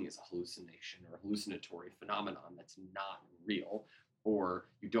you're seeing is a hallucination or a hallucinatory phenomenon that's not real, or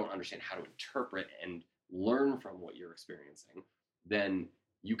you don't understand how to interpret and learn from what you're experiencing, then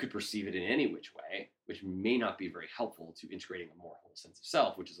you could perceive it in any which way, which may not be very helpful to integrating a more whole sense of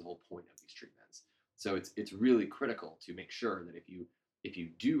self, which is the whole point of these treatments. So it's really critical to make sure that if you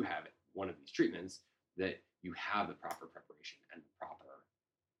do have one of these treatments, that you have the proper preparation and the proper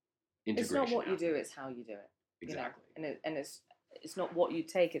integration. It's not what you do, it's how you do it. Exactly. And it's not what you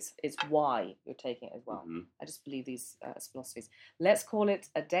take, it's why you're taking it as well. Mm-hmm. I just believe these philosophies. Let's call it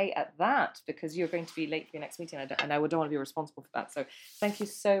a day at that, because you're going to be late for your next meeting, and I don't want to be responsible for that. So thank you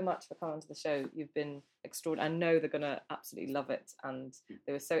so much for coming to the show. You've been extraordinary. I know they're going to absolutely love it, and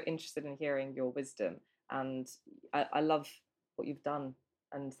they were so interested in hearing your wisdom, and I love what you've done.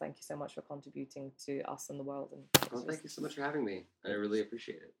 And thank you so much for contributing to us and the world. And thank you so much for having me. I really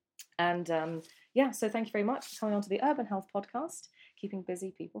appreciate it. And so thank you very much for coming on to the Urban Health Podcast, keeping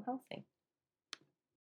busy people healthy.